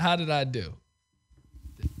I do?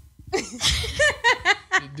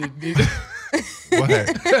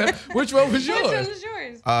 What? Which one was yours?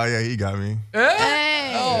 yours? Yeah, he got me.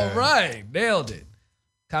 Eh? All right. Nailed it.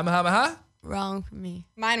 Kamehameha? wrong for me.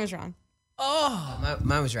 Mine was wrong. Oh.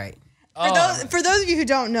 Mine was right. For those of you who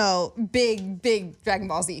don't know, big Dragon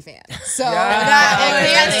Ball Z fan. So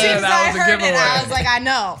Yeah. as soon as That I was a heard it, giveaway. I was like, I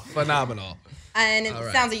know. Phenomenal. And it All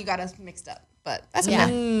right. sounds like you got us mixed up, but that's Yeah,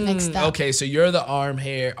 okay. mixed up. Okay, so you're the arm or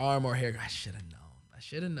hair. I should have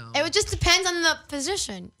known. It would just depends on the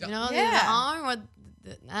position, you know, Yeah. the arm or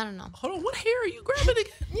I don't know. Hold on, what hair are you grabbing again?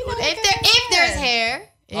 You know, If there's hair,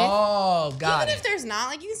 Oh, got even it. if there's not,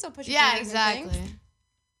 like you can still push your yeah, fingers and exactly. things.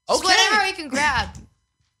 Just whatever you can grab.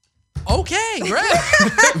 Okay, grab.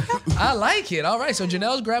 I like it. All right, so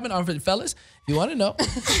Janelle's grabbing arms. Fellas, if you want to know,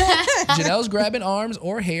 Janelle's grabbing arms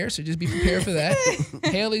or hair, so just be prepared for that.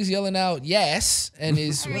 Haley's yelling out yes, and what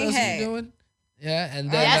else is he doing? Yeah, and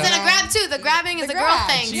then Yeah, it's in a grab too. The grabbing is a girl grab.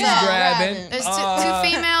 thing. she's so grabbing. There's two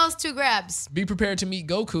females, 2 grabs. Be prepared to meet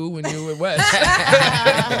Goku when you're with West.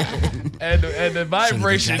 and the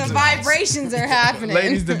vibrations. The vibrations are happening.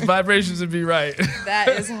 Ladies, the vibrations would be right. That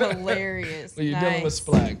is hilarious. When you're dealing with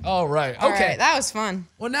Splack. All right. All Okay. right, that was fun.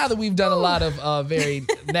 Well, now that we've done a lot of very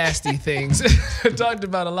nasty things, talked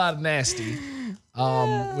about a lot of nasty,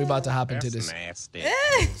 we're about to hop into this. Nasty.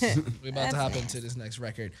 We're about to hop into this next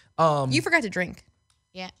record. You forgot to drink.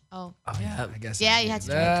 Yeah. Oh. Oh, yeah, I guess. Yeah, I you did had to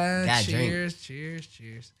that. Gotta drink.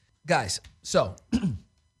 Cheers. Guys, so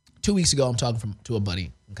 2 weeks ago, I'm talking to a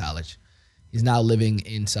buddy in college. He's now living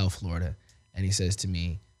in South Florida. And he says to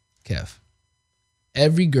me, Kev,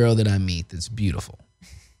 every girl that I meet that's beautiful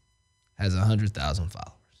has 100,000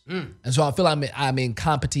 followers. And so I feel I'm in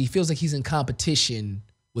competition. He feels like he's in competition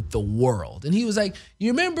with the world. And he was like,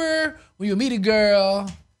 you remember when you meet a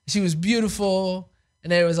girl, she was beautiful,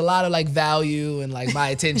 and there was a lot of like value and like my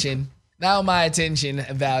attention. Now my attention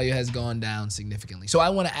and value has gone down significantly. So I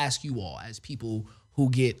want to ask you all, as people who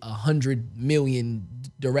get 100 million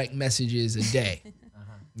direct messages a day,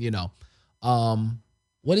 you know,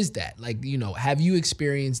 what is that? Like, you know, have you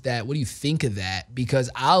experienced that? What do you think of that? Because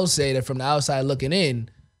I'll say that from the outside looking in,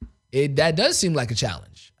 that does seem like a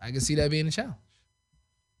challenge. I can see that being a challenge.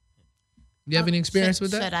 You have any experience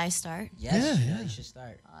with that? Should I start? Yes, Yeah. you should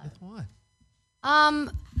start. Why?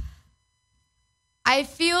 I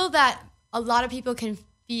feel that a lot of people can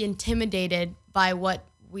be intimidated by what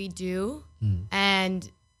we do, and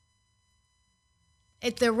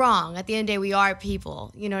if they're wrong. At the end of the day, we are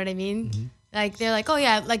people. You know what I mean? Like, they're like, oh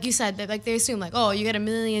yeah, like you said, like they assume like, oh, you get 1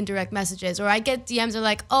 million direct messages, or I get DMs are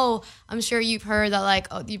like, oh, I'm sure you've heard that, like,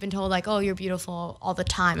 oh, you've been told like, oh, you're beautiful all the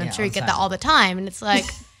time. I'm Yeah, sure you all get the that time. all the time, and it's like,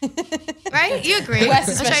 right? You agree? Wes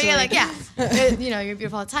I'm sure you're especially. like, yeah, you know, you're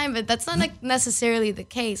beautiful all the time, but that's not like necessarily the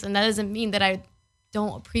case, and that doesn't mean that I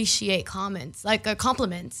don't appreciate comments, like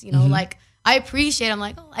compliments. You know, like I appreciate. I'm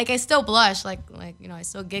like, oh, like I still blush, like you know, I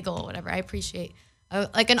still giggle or whatever. I appreciate.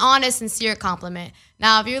 Like an honest, sincere compliment.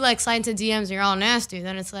 Now, if you're like sliding to DMs and you're all nasty,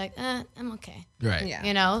 then it's like, I'm okay. Right. Yeah.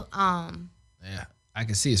 You know? Yeah. I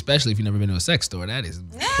can see, especially if you've never been to a sex store, that is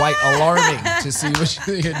quite alarming to see what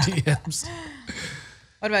you in your DMs.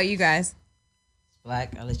 What about you guys?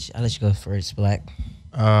 Black, I'll let you go first, Black.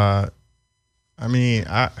 I mean,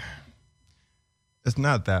 it's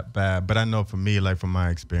not that bad, but I know for me, like from my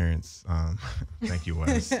experience, thank you,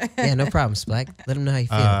 Wes. Yeah, no problem, Black. Let them know how you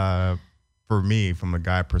feel. For me, from a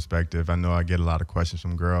guy perspective, I know I get a lot of questions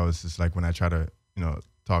from girls. It's like when I try to, you know,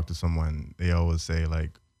 talk to someone, they always say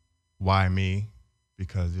like, why me?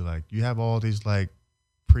 Because you're like, you have all these like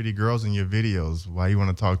pretty girls in your videos. Why you want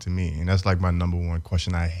to talk to me? And that's like my number one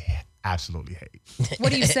question I absolutely hate.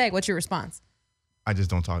 What do you say? What's your response? I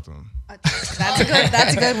just don't talk to them.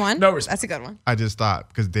 That's a good one. No response. That's a good one. I just stop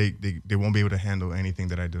because they won't be able to handle anything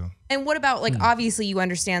that I do. And what about like obviously you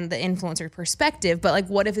understand the influencer perspective, but like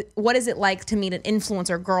what is it like to meet an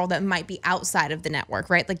influencer girl that might be outside of the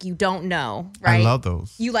network, right? Like you don't know, right? I love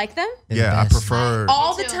those. You like them? They're the Yeah, I best. prefer.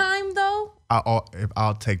 All the too. time though?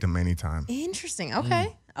 I'll take them anytime. Interesting.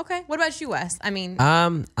 Okay. Okay. What about you, Wes? I mean,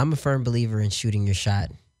 I'm a firm believer in shooting your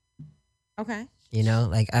shot. okay. You know,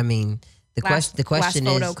 like I mean, the question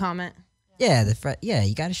last photo is, comment. yeah,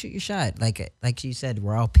 you got to shoot your shot. Like you said,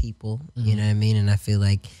 we're all people. You know what I mean? And I feel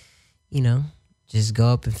like, you know, just go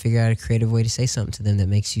up and figure out a creative way to say something to them that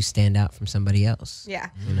makes you stand out from somebody else. Yeah.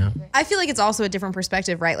 You know? I feel like it's also a different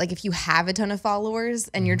perspective, right? Like if you have a ton of followers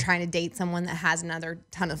and you're trying to date someone that has another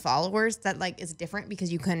ton of followers, that like is different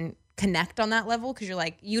because you can connect on that level because you're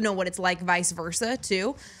like, you know what it's like, vice versa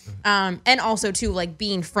too. And also too, like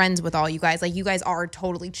being friends with all you guys, like you guys are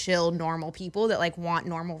totally chill, normal people that like want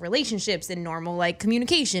normal relationships and normal like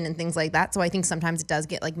communication and things like that. So I think sometimes it does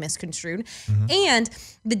get like misconstrued. And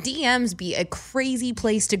the DMs be a crazy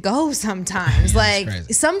place to go sometimes. Like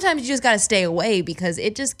crazy. sometimes you just got to stay away because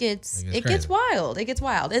it just gets, It gets it gets crazy. wild. It gets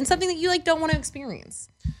wild. And something that you like don't want to experience.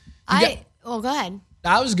 Go ahead.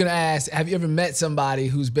 I was going to ask, have you ever met somebody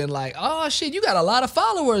who's been like, oh shit, you got a lot of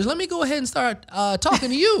followers. Let me go ahead and start talking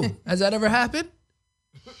to you. Has that ever happened?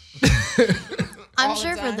 I'm All the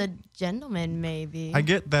sure for time. the gentleman, maybe. I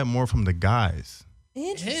get that more from the guys.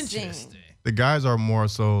 Interesting. The guys are more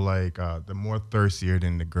so like they're more thirstier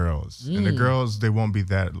than the girls, and the girls they won't be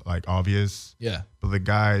that like obvious. Yeah. But the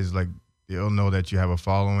guys like they'll know that you have a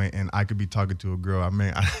following, and I could be talking to a girl. I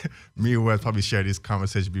mean, me and Wes probably shared this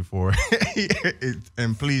conversation before,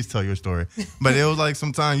 and please tell your story. But it was like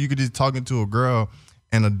sometimes you could just talking to a girl,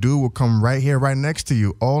 and a dude will come right here, right next to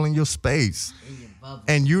you, all in your space,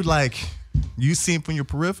 and you like, you see him from your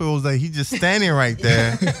peripherals, like he's just standing right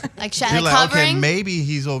there. Like You're shadow like, covering. okay, maybe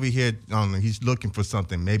he's over here. He's looking for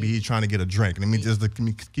something. Maybe he's trying to get a drink. Let me just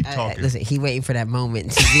keep talking. Listen, he waiting for that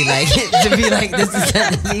moment to be like, this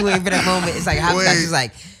is he waiting for that moment. It's like, I was just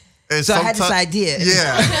like, And so I had this sometime- idea.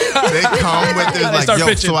 Yeah, they come with this like, start yo,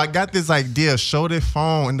 pitching. so I got this idea. Show their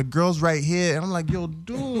phone, and the girl's right here, and I'm like, yo,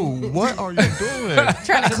 dude, what are you doing?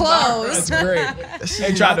 Trying to close. That's great. This They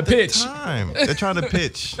is trying not to the pitch. time. They're trying to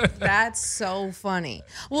pitch. That's so funny.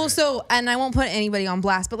 Well, so, and I won't put anybody on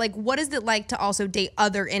blast, but like, what is it like to also date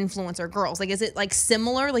other influencer girls? Like, is it like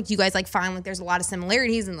similar? Like, you guys like find like there's a lot of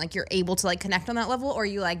similarities and like you're able to like connect on that level? Or are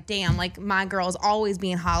you like, damn, like my girl's always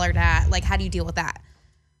being hollered at? Like, how do you deal with that?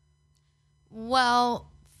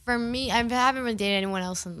 Well, for me, I haven't really dated anyone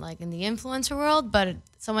else in the influencer world, but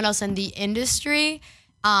someone else in the industry.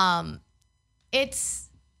 It's,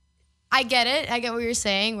 I get it. I get what you're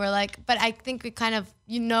saying. We're like, but I think we kind of,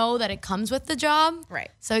 that it comes with the job.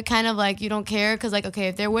 Right. So it kind of like, you don't care. Cause like, okay,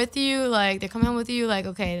 if they're with you, like they're coming home with you, like,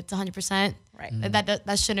 okay, it's 100%. Right.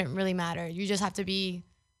 That shouldn't really matter. You just have to be,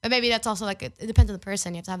 but maybe that's also like, it depends on the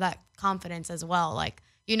person. You have to have that confidence as well. Like,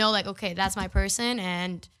 like, okay, that's my person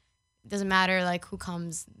and it doesn't matter like who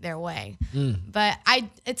comes their way. But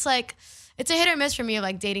it's like, it's a hit or miss for me of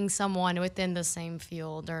like dating someone within the same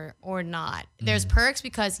field or not. There's perks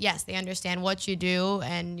because yes, they understand what you do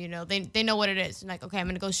and they know what it is. Like, okay, I'm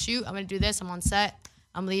gonna go shoot, I'm gonna do this, I'm on set,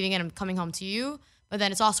 I'm leaving and I'm coming home to you. But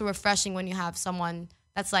then it's also refreshing when you have someone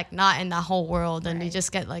that's like not in that whole world and you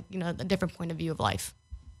just get like, a different point of view of life.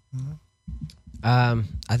 I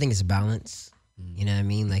think it's a balance. You know what I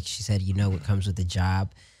mean? Like she said, what comes with the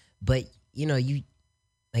job. But you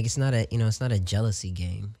it's not a jealousy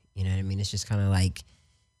game. You know what I mean? It's just kind of like,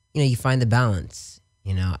 you find the balance.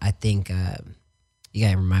 I think you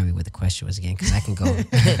gotta remind me what the question was again because I can go.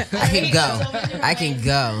 I can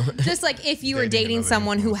go. Just like if you were dating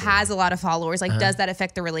someone who has a lot of followers, like does that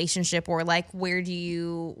affect the relationship or like where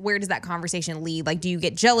does that conversation lead? Like, do you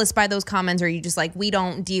get jealous by those comments or are you just like, we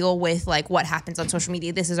don't deal with like what happens on social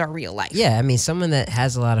media? This is our real life. Yeah, I mean, someone that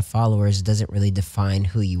has a lot of followers doesn't really define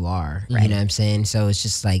who you are. Right. You know what I'm saying? So it's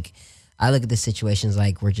just like, I look at the situations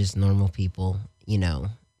like we're just normal people, that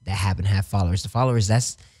happen to have followers. The followers,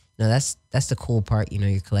 that's the cool part.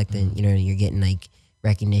 You're collecting, you're getting like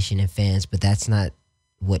recognition and fans, but that's not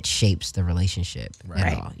what shapes the relationship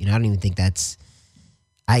at all. I don't even think that's,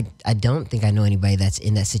 I don't think I know anybody that's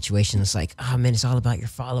in that situation that's like, oh man, it's all about your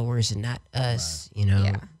followers and not us,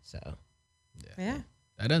 Yeah. So. Yeah.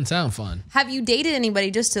 That doesn't sound fun. Have you dated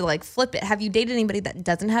anybody, just to like flip it, have you dated anybody that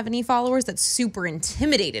doesn't have any followers that's super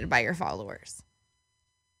intimidated by your followers?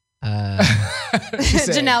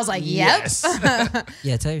 Janelle's like, yep. Yes.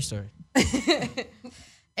 Yeah, tell your story.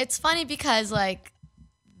 It's funny because like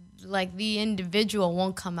the individual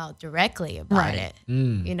won't come out directly about it.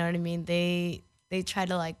 You know what I mean? They try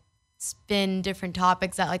to like spin different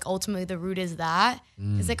topics that like ultimately the root is that.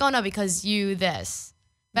 It's like, oh no, because you this.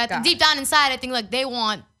 But deep down inside, I think like they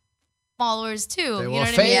want followers too. They you want know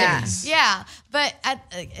what I mean? fans. Yeah. But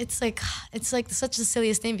it's like such the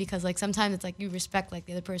silliest thing because like sometimes it's like you respect like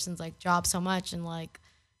the other person's like job so much and like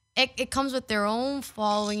it comes with their own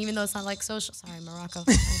following, even though it's not like social. Sorry, Morocco.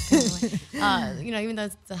 Even though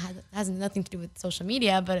it has nothing to do with social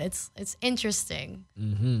media, but it's interesting.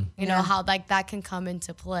 You know how like that can come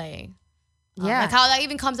into play. Yeah. Like how that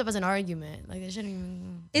even comes up as an argument. Like it shouldn't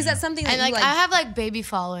even. Is that something that And like you like? I have like baby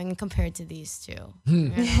following compared to these two.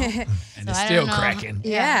 And it's I still don't know. cracking.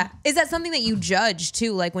 Yeah. Is that something that you judge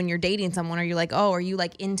too? Like when you're dating someone, are you like, oh, are you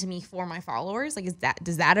like into me for my followers? Like,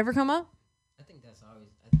 does that ever come up?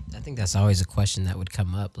 I think that's always a question that would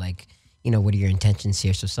come up. Like, what are your intentions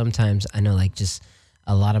here? So sometimes I know like just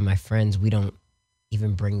a lot of my friends, we don't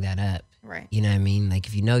even bring that up. Right. You know what I mean? Like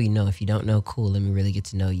if you know, if you don't know, cool. Let me really get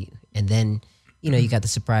to know you. And then, you got the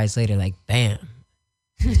surprise later, like, bam,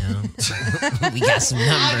 we got some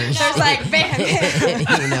numbers. There's like,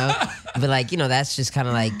 bam. But like, that's just kind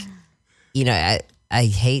of like, I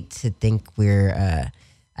hate to think we're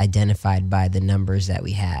identified by the numbers that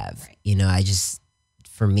we have. Right.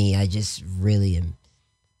 For me, I just really am,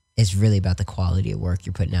 it's really about the quality of work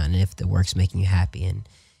you're putting out and if the work's making you happy. And,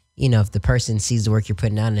 if the person sees the work you're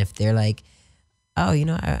putting out and if they're like, oh,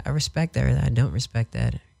 I respect that or I don't respect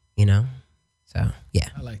that, So, yeah.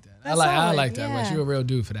 I like that. That's I like solid, that. Wes. yeah. You're a real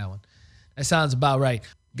dude for that one. That sounds about right.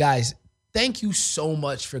 Guys, thank you so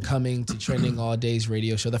much for coming to Trending All Day's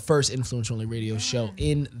radio show, the first influence-only radio show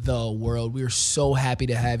in the world. We are so happy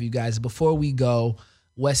to have you guys. Before we go,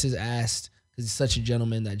 Wes has asked, because he's such a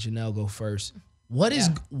gentleman, that Janelle go first. What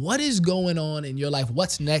is going on in your life?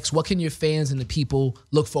 What's next? What can your fans and the people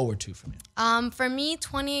look forward to from you? For me,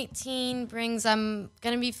 2018 brings, I'm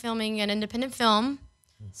going to be filming an independent film.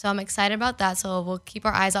 So I'm excited about that. So we'll keep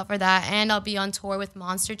our eyes out for that. And I'll be on tour with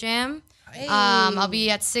Monster Jam. I'll be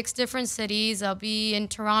at 6 different cities. I'll be in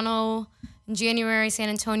Toronto in January, San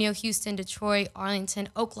Antonio, Houston, Detroit, Arlington,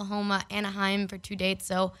 Oklahoma, Anaheim for 2 dates.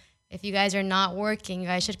 So if you guys are not working, you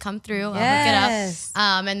guys should come through. Yes.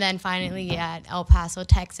 I'll hook it up. And then finally at El Paso,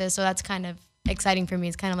 Texas. So that's kind of exciting for me.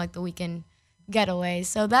 It's kind of like the weekend getaway.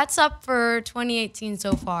 So that's up for 2018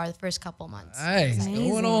 so far, the first couple months. Nice. Amazing,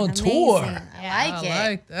 Going on amazing. tour. I like it. I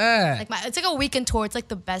like that. It's like a weekend tour. It's like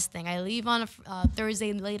the best thing. I leave on a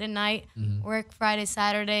Thursday late at night, work Friday,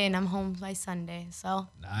 Saturday, and I'm home by Sunday. So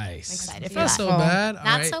Nice. I'm excited for Not that. so bad. All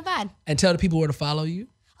Not right. so bad. And tell the people where to follow you.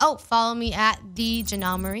 Oh, follow me at the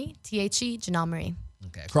Janelle Marie, THE Janelle Marie.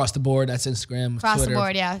 Okay. Across the board. That's Instagram, Across Twitter. the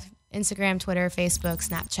board, yeah. Instagram, Twitter, Facebook,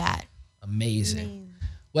 Snapchat. Amazing.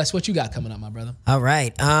 Wes, what you got coming up, my brother? All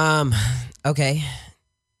right. Okay.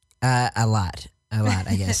 A lot,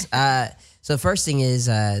 I guess. So first thing is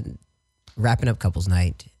wrapping up couples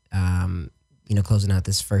night. Closing out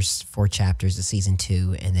this first 4 chapters of season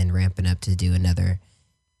 2, and then ramping up to do another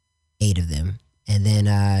 8 of them. And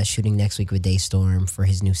then shooting next week with Daystorm for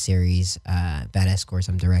his new series, Badass Course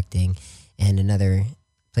I'm directing, and another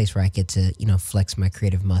place where I get to, flex my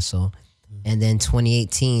creative muscle. And then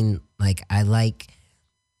 2018, like I like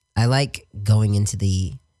going into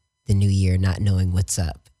the new year not knowing what's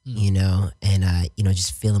up, and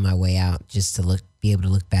just feeling my way out, just to be able to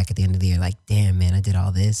look back at the end of the year like, damn man, I did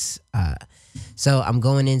all this. So I'm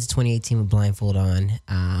going into 2018 with blindfold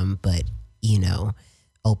on, but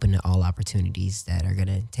open to all opportunities that are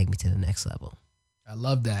gonna take me to the next level. I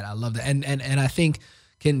love that. And I think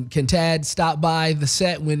can T.A.D stop by the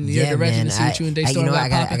set when you're directing to see what you and Daystorm I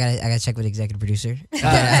got gotta check with the executive producer.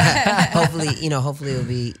 Hopefully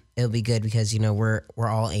it'll be good, because we're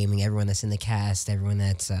all aiming, everyone that's in the cast, everyone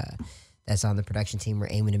that's on the production team, we're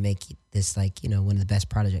aiming to make this one of the best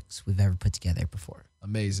projects we've ever put together before.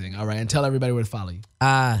 Amazing. All right, and tell everybody where to follow you.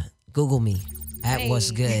 Google me at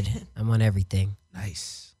What's Good. I'm on everything.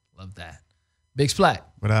 Nice. Love that. Big Splat.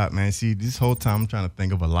 What up, man? See, this whole time I'm trying to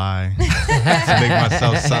think of a lie to make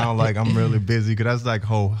myself sound like I'm really busy, because that's like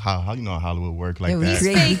how Hollywood work like Yeah, we that.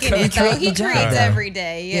 create- He's faking it, though. He the job. creates every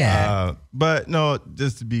day. Yeah. But no,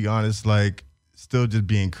 just to be honest, like still just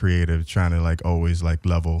being creative, trying to like always like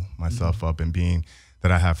level myself up, and being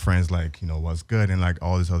that I have friends like, What's Good, and like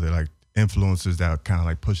all these other like influencers that kind of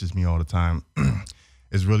like pushes me all the time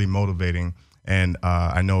is really motivating. And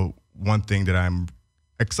I know one thing that I'm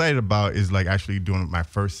excited about is like actually doing my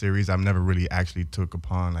first series. I've never really actually took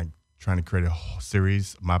upon like trying to create a whole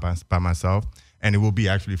series by myself, and it will be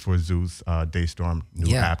actually for Zeus Daystorm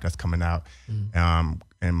new app that's coming out.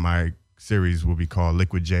 And my series will be called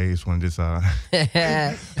Liquid J. It's one of this if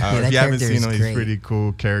you haven't seen him, he's a pretty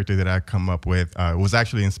cool character that I come up with. It was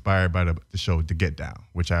actually inspired by the show To Get Down,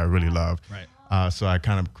 which I really love. Right. So I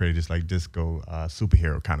kind of created this like disco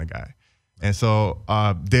superhero kind of guy. And so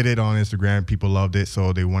did it on Instagram. People loved it,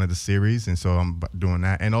 so they wanted the series, and so I'm doing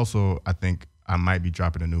that. And also, I think I might be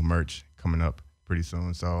dropping a new merch coming up pretty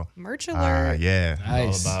soon. So Merch alert. yeah,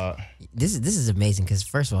 Nice. all about. This is amazing, because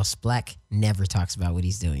first of all, Splack never talks about what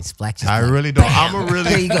he's doing. Splack just I like, really don't. bam,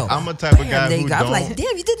 there you go. I'm a type of guy There you who go. don't. I'm like,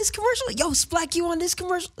 damn, you did this commercial. Yo, Splack, you on this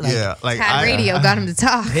commercial? Like, yeah, like T.A.D Radio got him to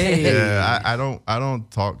talk. Yeah, I don't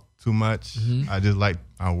talk too much. I just like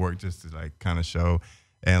I work just to like kind of show.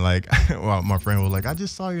 And like, well, my friend was like, I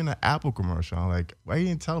just saw you in an Apple commercial. I'm like, why you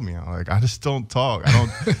didn't tell me? I'm like, I just don't talk.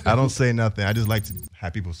 I don't say nothing. I just like to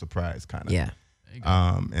have people surprised, kind of. Yeah.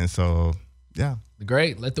 And so, yeah.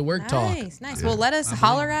 Great. Let the work talk. Nice. Well, let us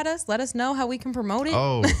holler at us. Let us know how we can promote it.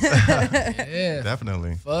 Oh, Yeah.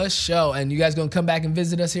 definitely. For sure. And you guys gonna come back and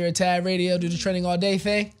visit us here at T.A.D Radio, do the trending all day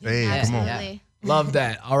thing? Hey, come on. Absolutely. Love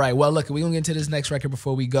that. All right. Well, look, we're going to get into this next record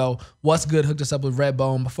before we go. What's Good hooked us up with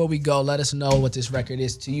Redbone. Before we go, let us know what this record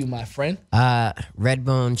is to you, my friend.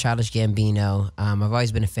 Redbone, Childish Gambino. I've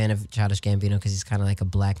always been a fan of Childish Gambino because he's kind of like a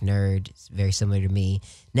black nerd. It's very similar to me.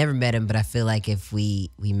 Never met him, but I feel like if we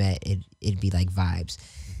met, it'd be like vibes.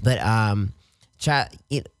 But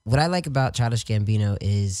what I like about Childish Gambino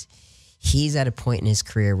is he's at a point in his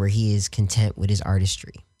career where he is content with his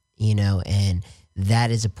artistry, and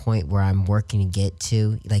that is a point where I'm working to get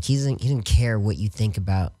to. Like he doesn't care what you think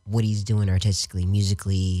about what he's doing artistically,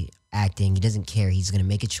 musically, acting. He doesn't care. He's gonna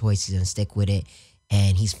make a choice. He's gonna stick with it,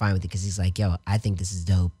 and he's fine with it because he's like, yo, I think this is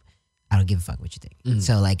dope. I don't give a fuck what you think.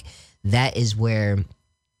 So like that is where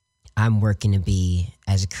I'm working to be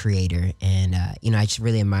as a creator, and I just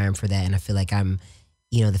really admire him for that, and I feel like I'm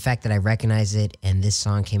you know, the fact that I recognize it and this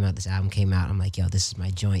song came out, this album came out, I'm like, yo, this is my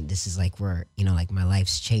joint. This is like where, you know, like my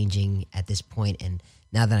life's changing at this point. And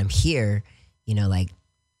now that I'm here, you know, like,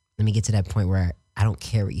 let me get to that point where I don't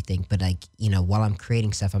care what you think, but like, you know, while I'm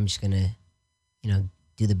creating stuff, I'm just gonna, you know,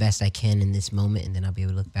 do the best I can in this moment, and then I'll be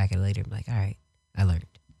able to look back at it later and be like, all right, I learned.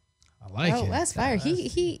 I like it. That's fire.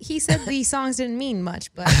 He said these songs didn't mean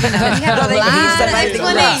much, but you know, he had a lot of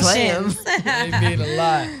explanations. They mean a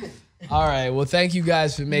lot. All right. Well, thank you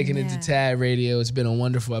guys for making it to TAD Radio. It's been a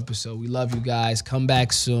wonderful episode. We love you guys. Come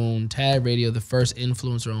back soon. TAD Radio, the first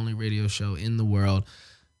influencer-only radio show in the world.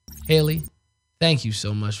 Haley, thank you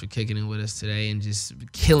so much for kicking it with us today and just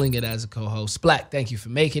killing it as a co-host. Splack, thank you for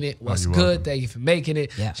making it. What's good? Welcome. Thank you for making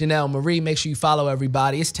it. Yeah. Janelle, Marie, make sure you follow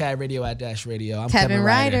everybody. It's TAD Radio at Dash Radio. I'm Kevin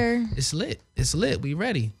Ryder. Ryder. It's lit. It's lit. We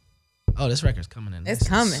ready. Oh, this record's coming in. It's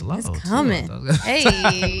coming. Slow, It's too. coming.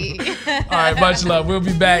 Hey. All right, much love. We'll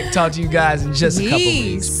be back. Talk to you guys in just a couple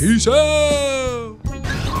weeks. Peace out. Gotta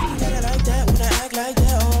like that when I act like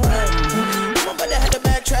that, alright. I'm about to have to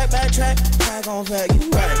backtrack. Tag on back, you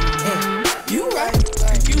right. You right.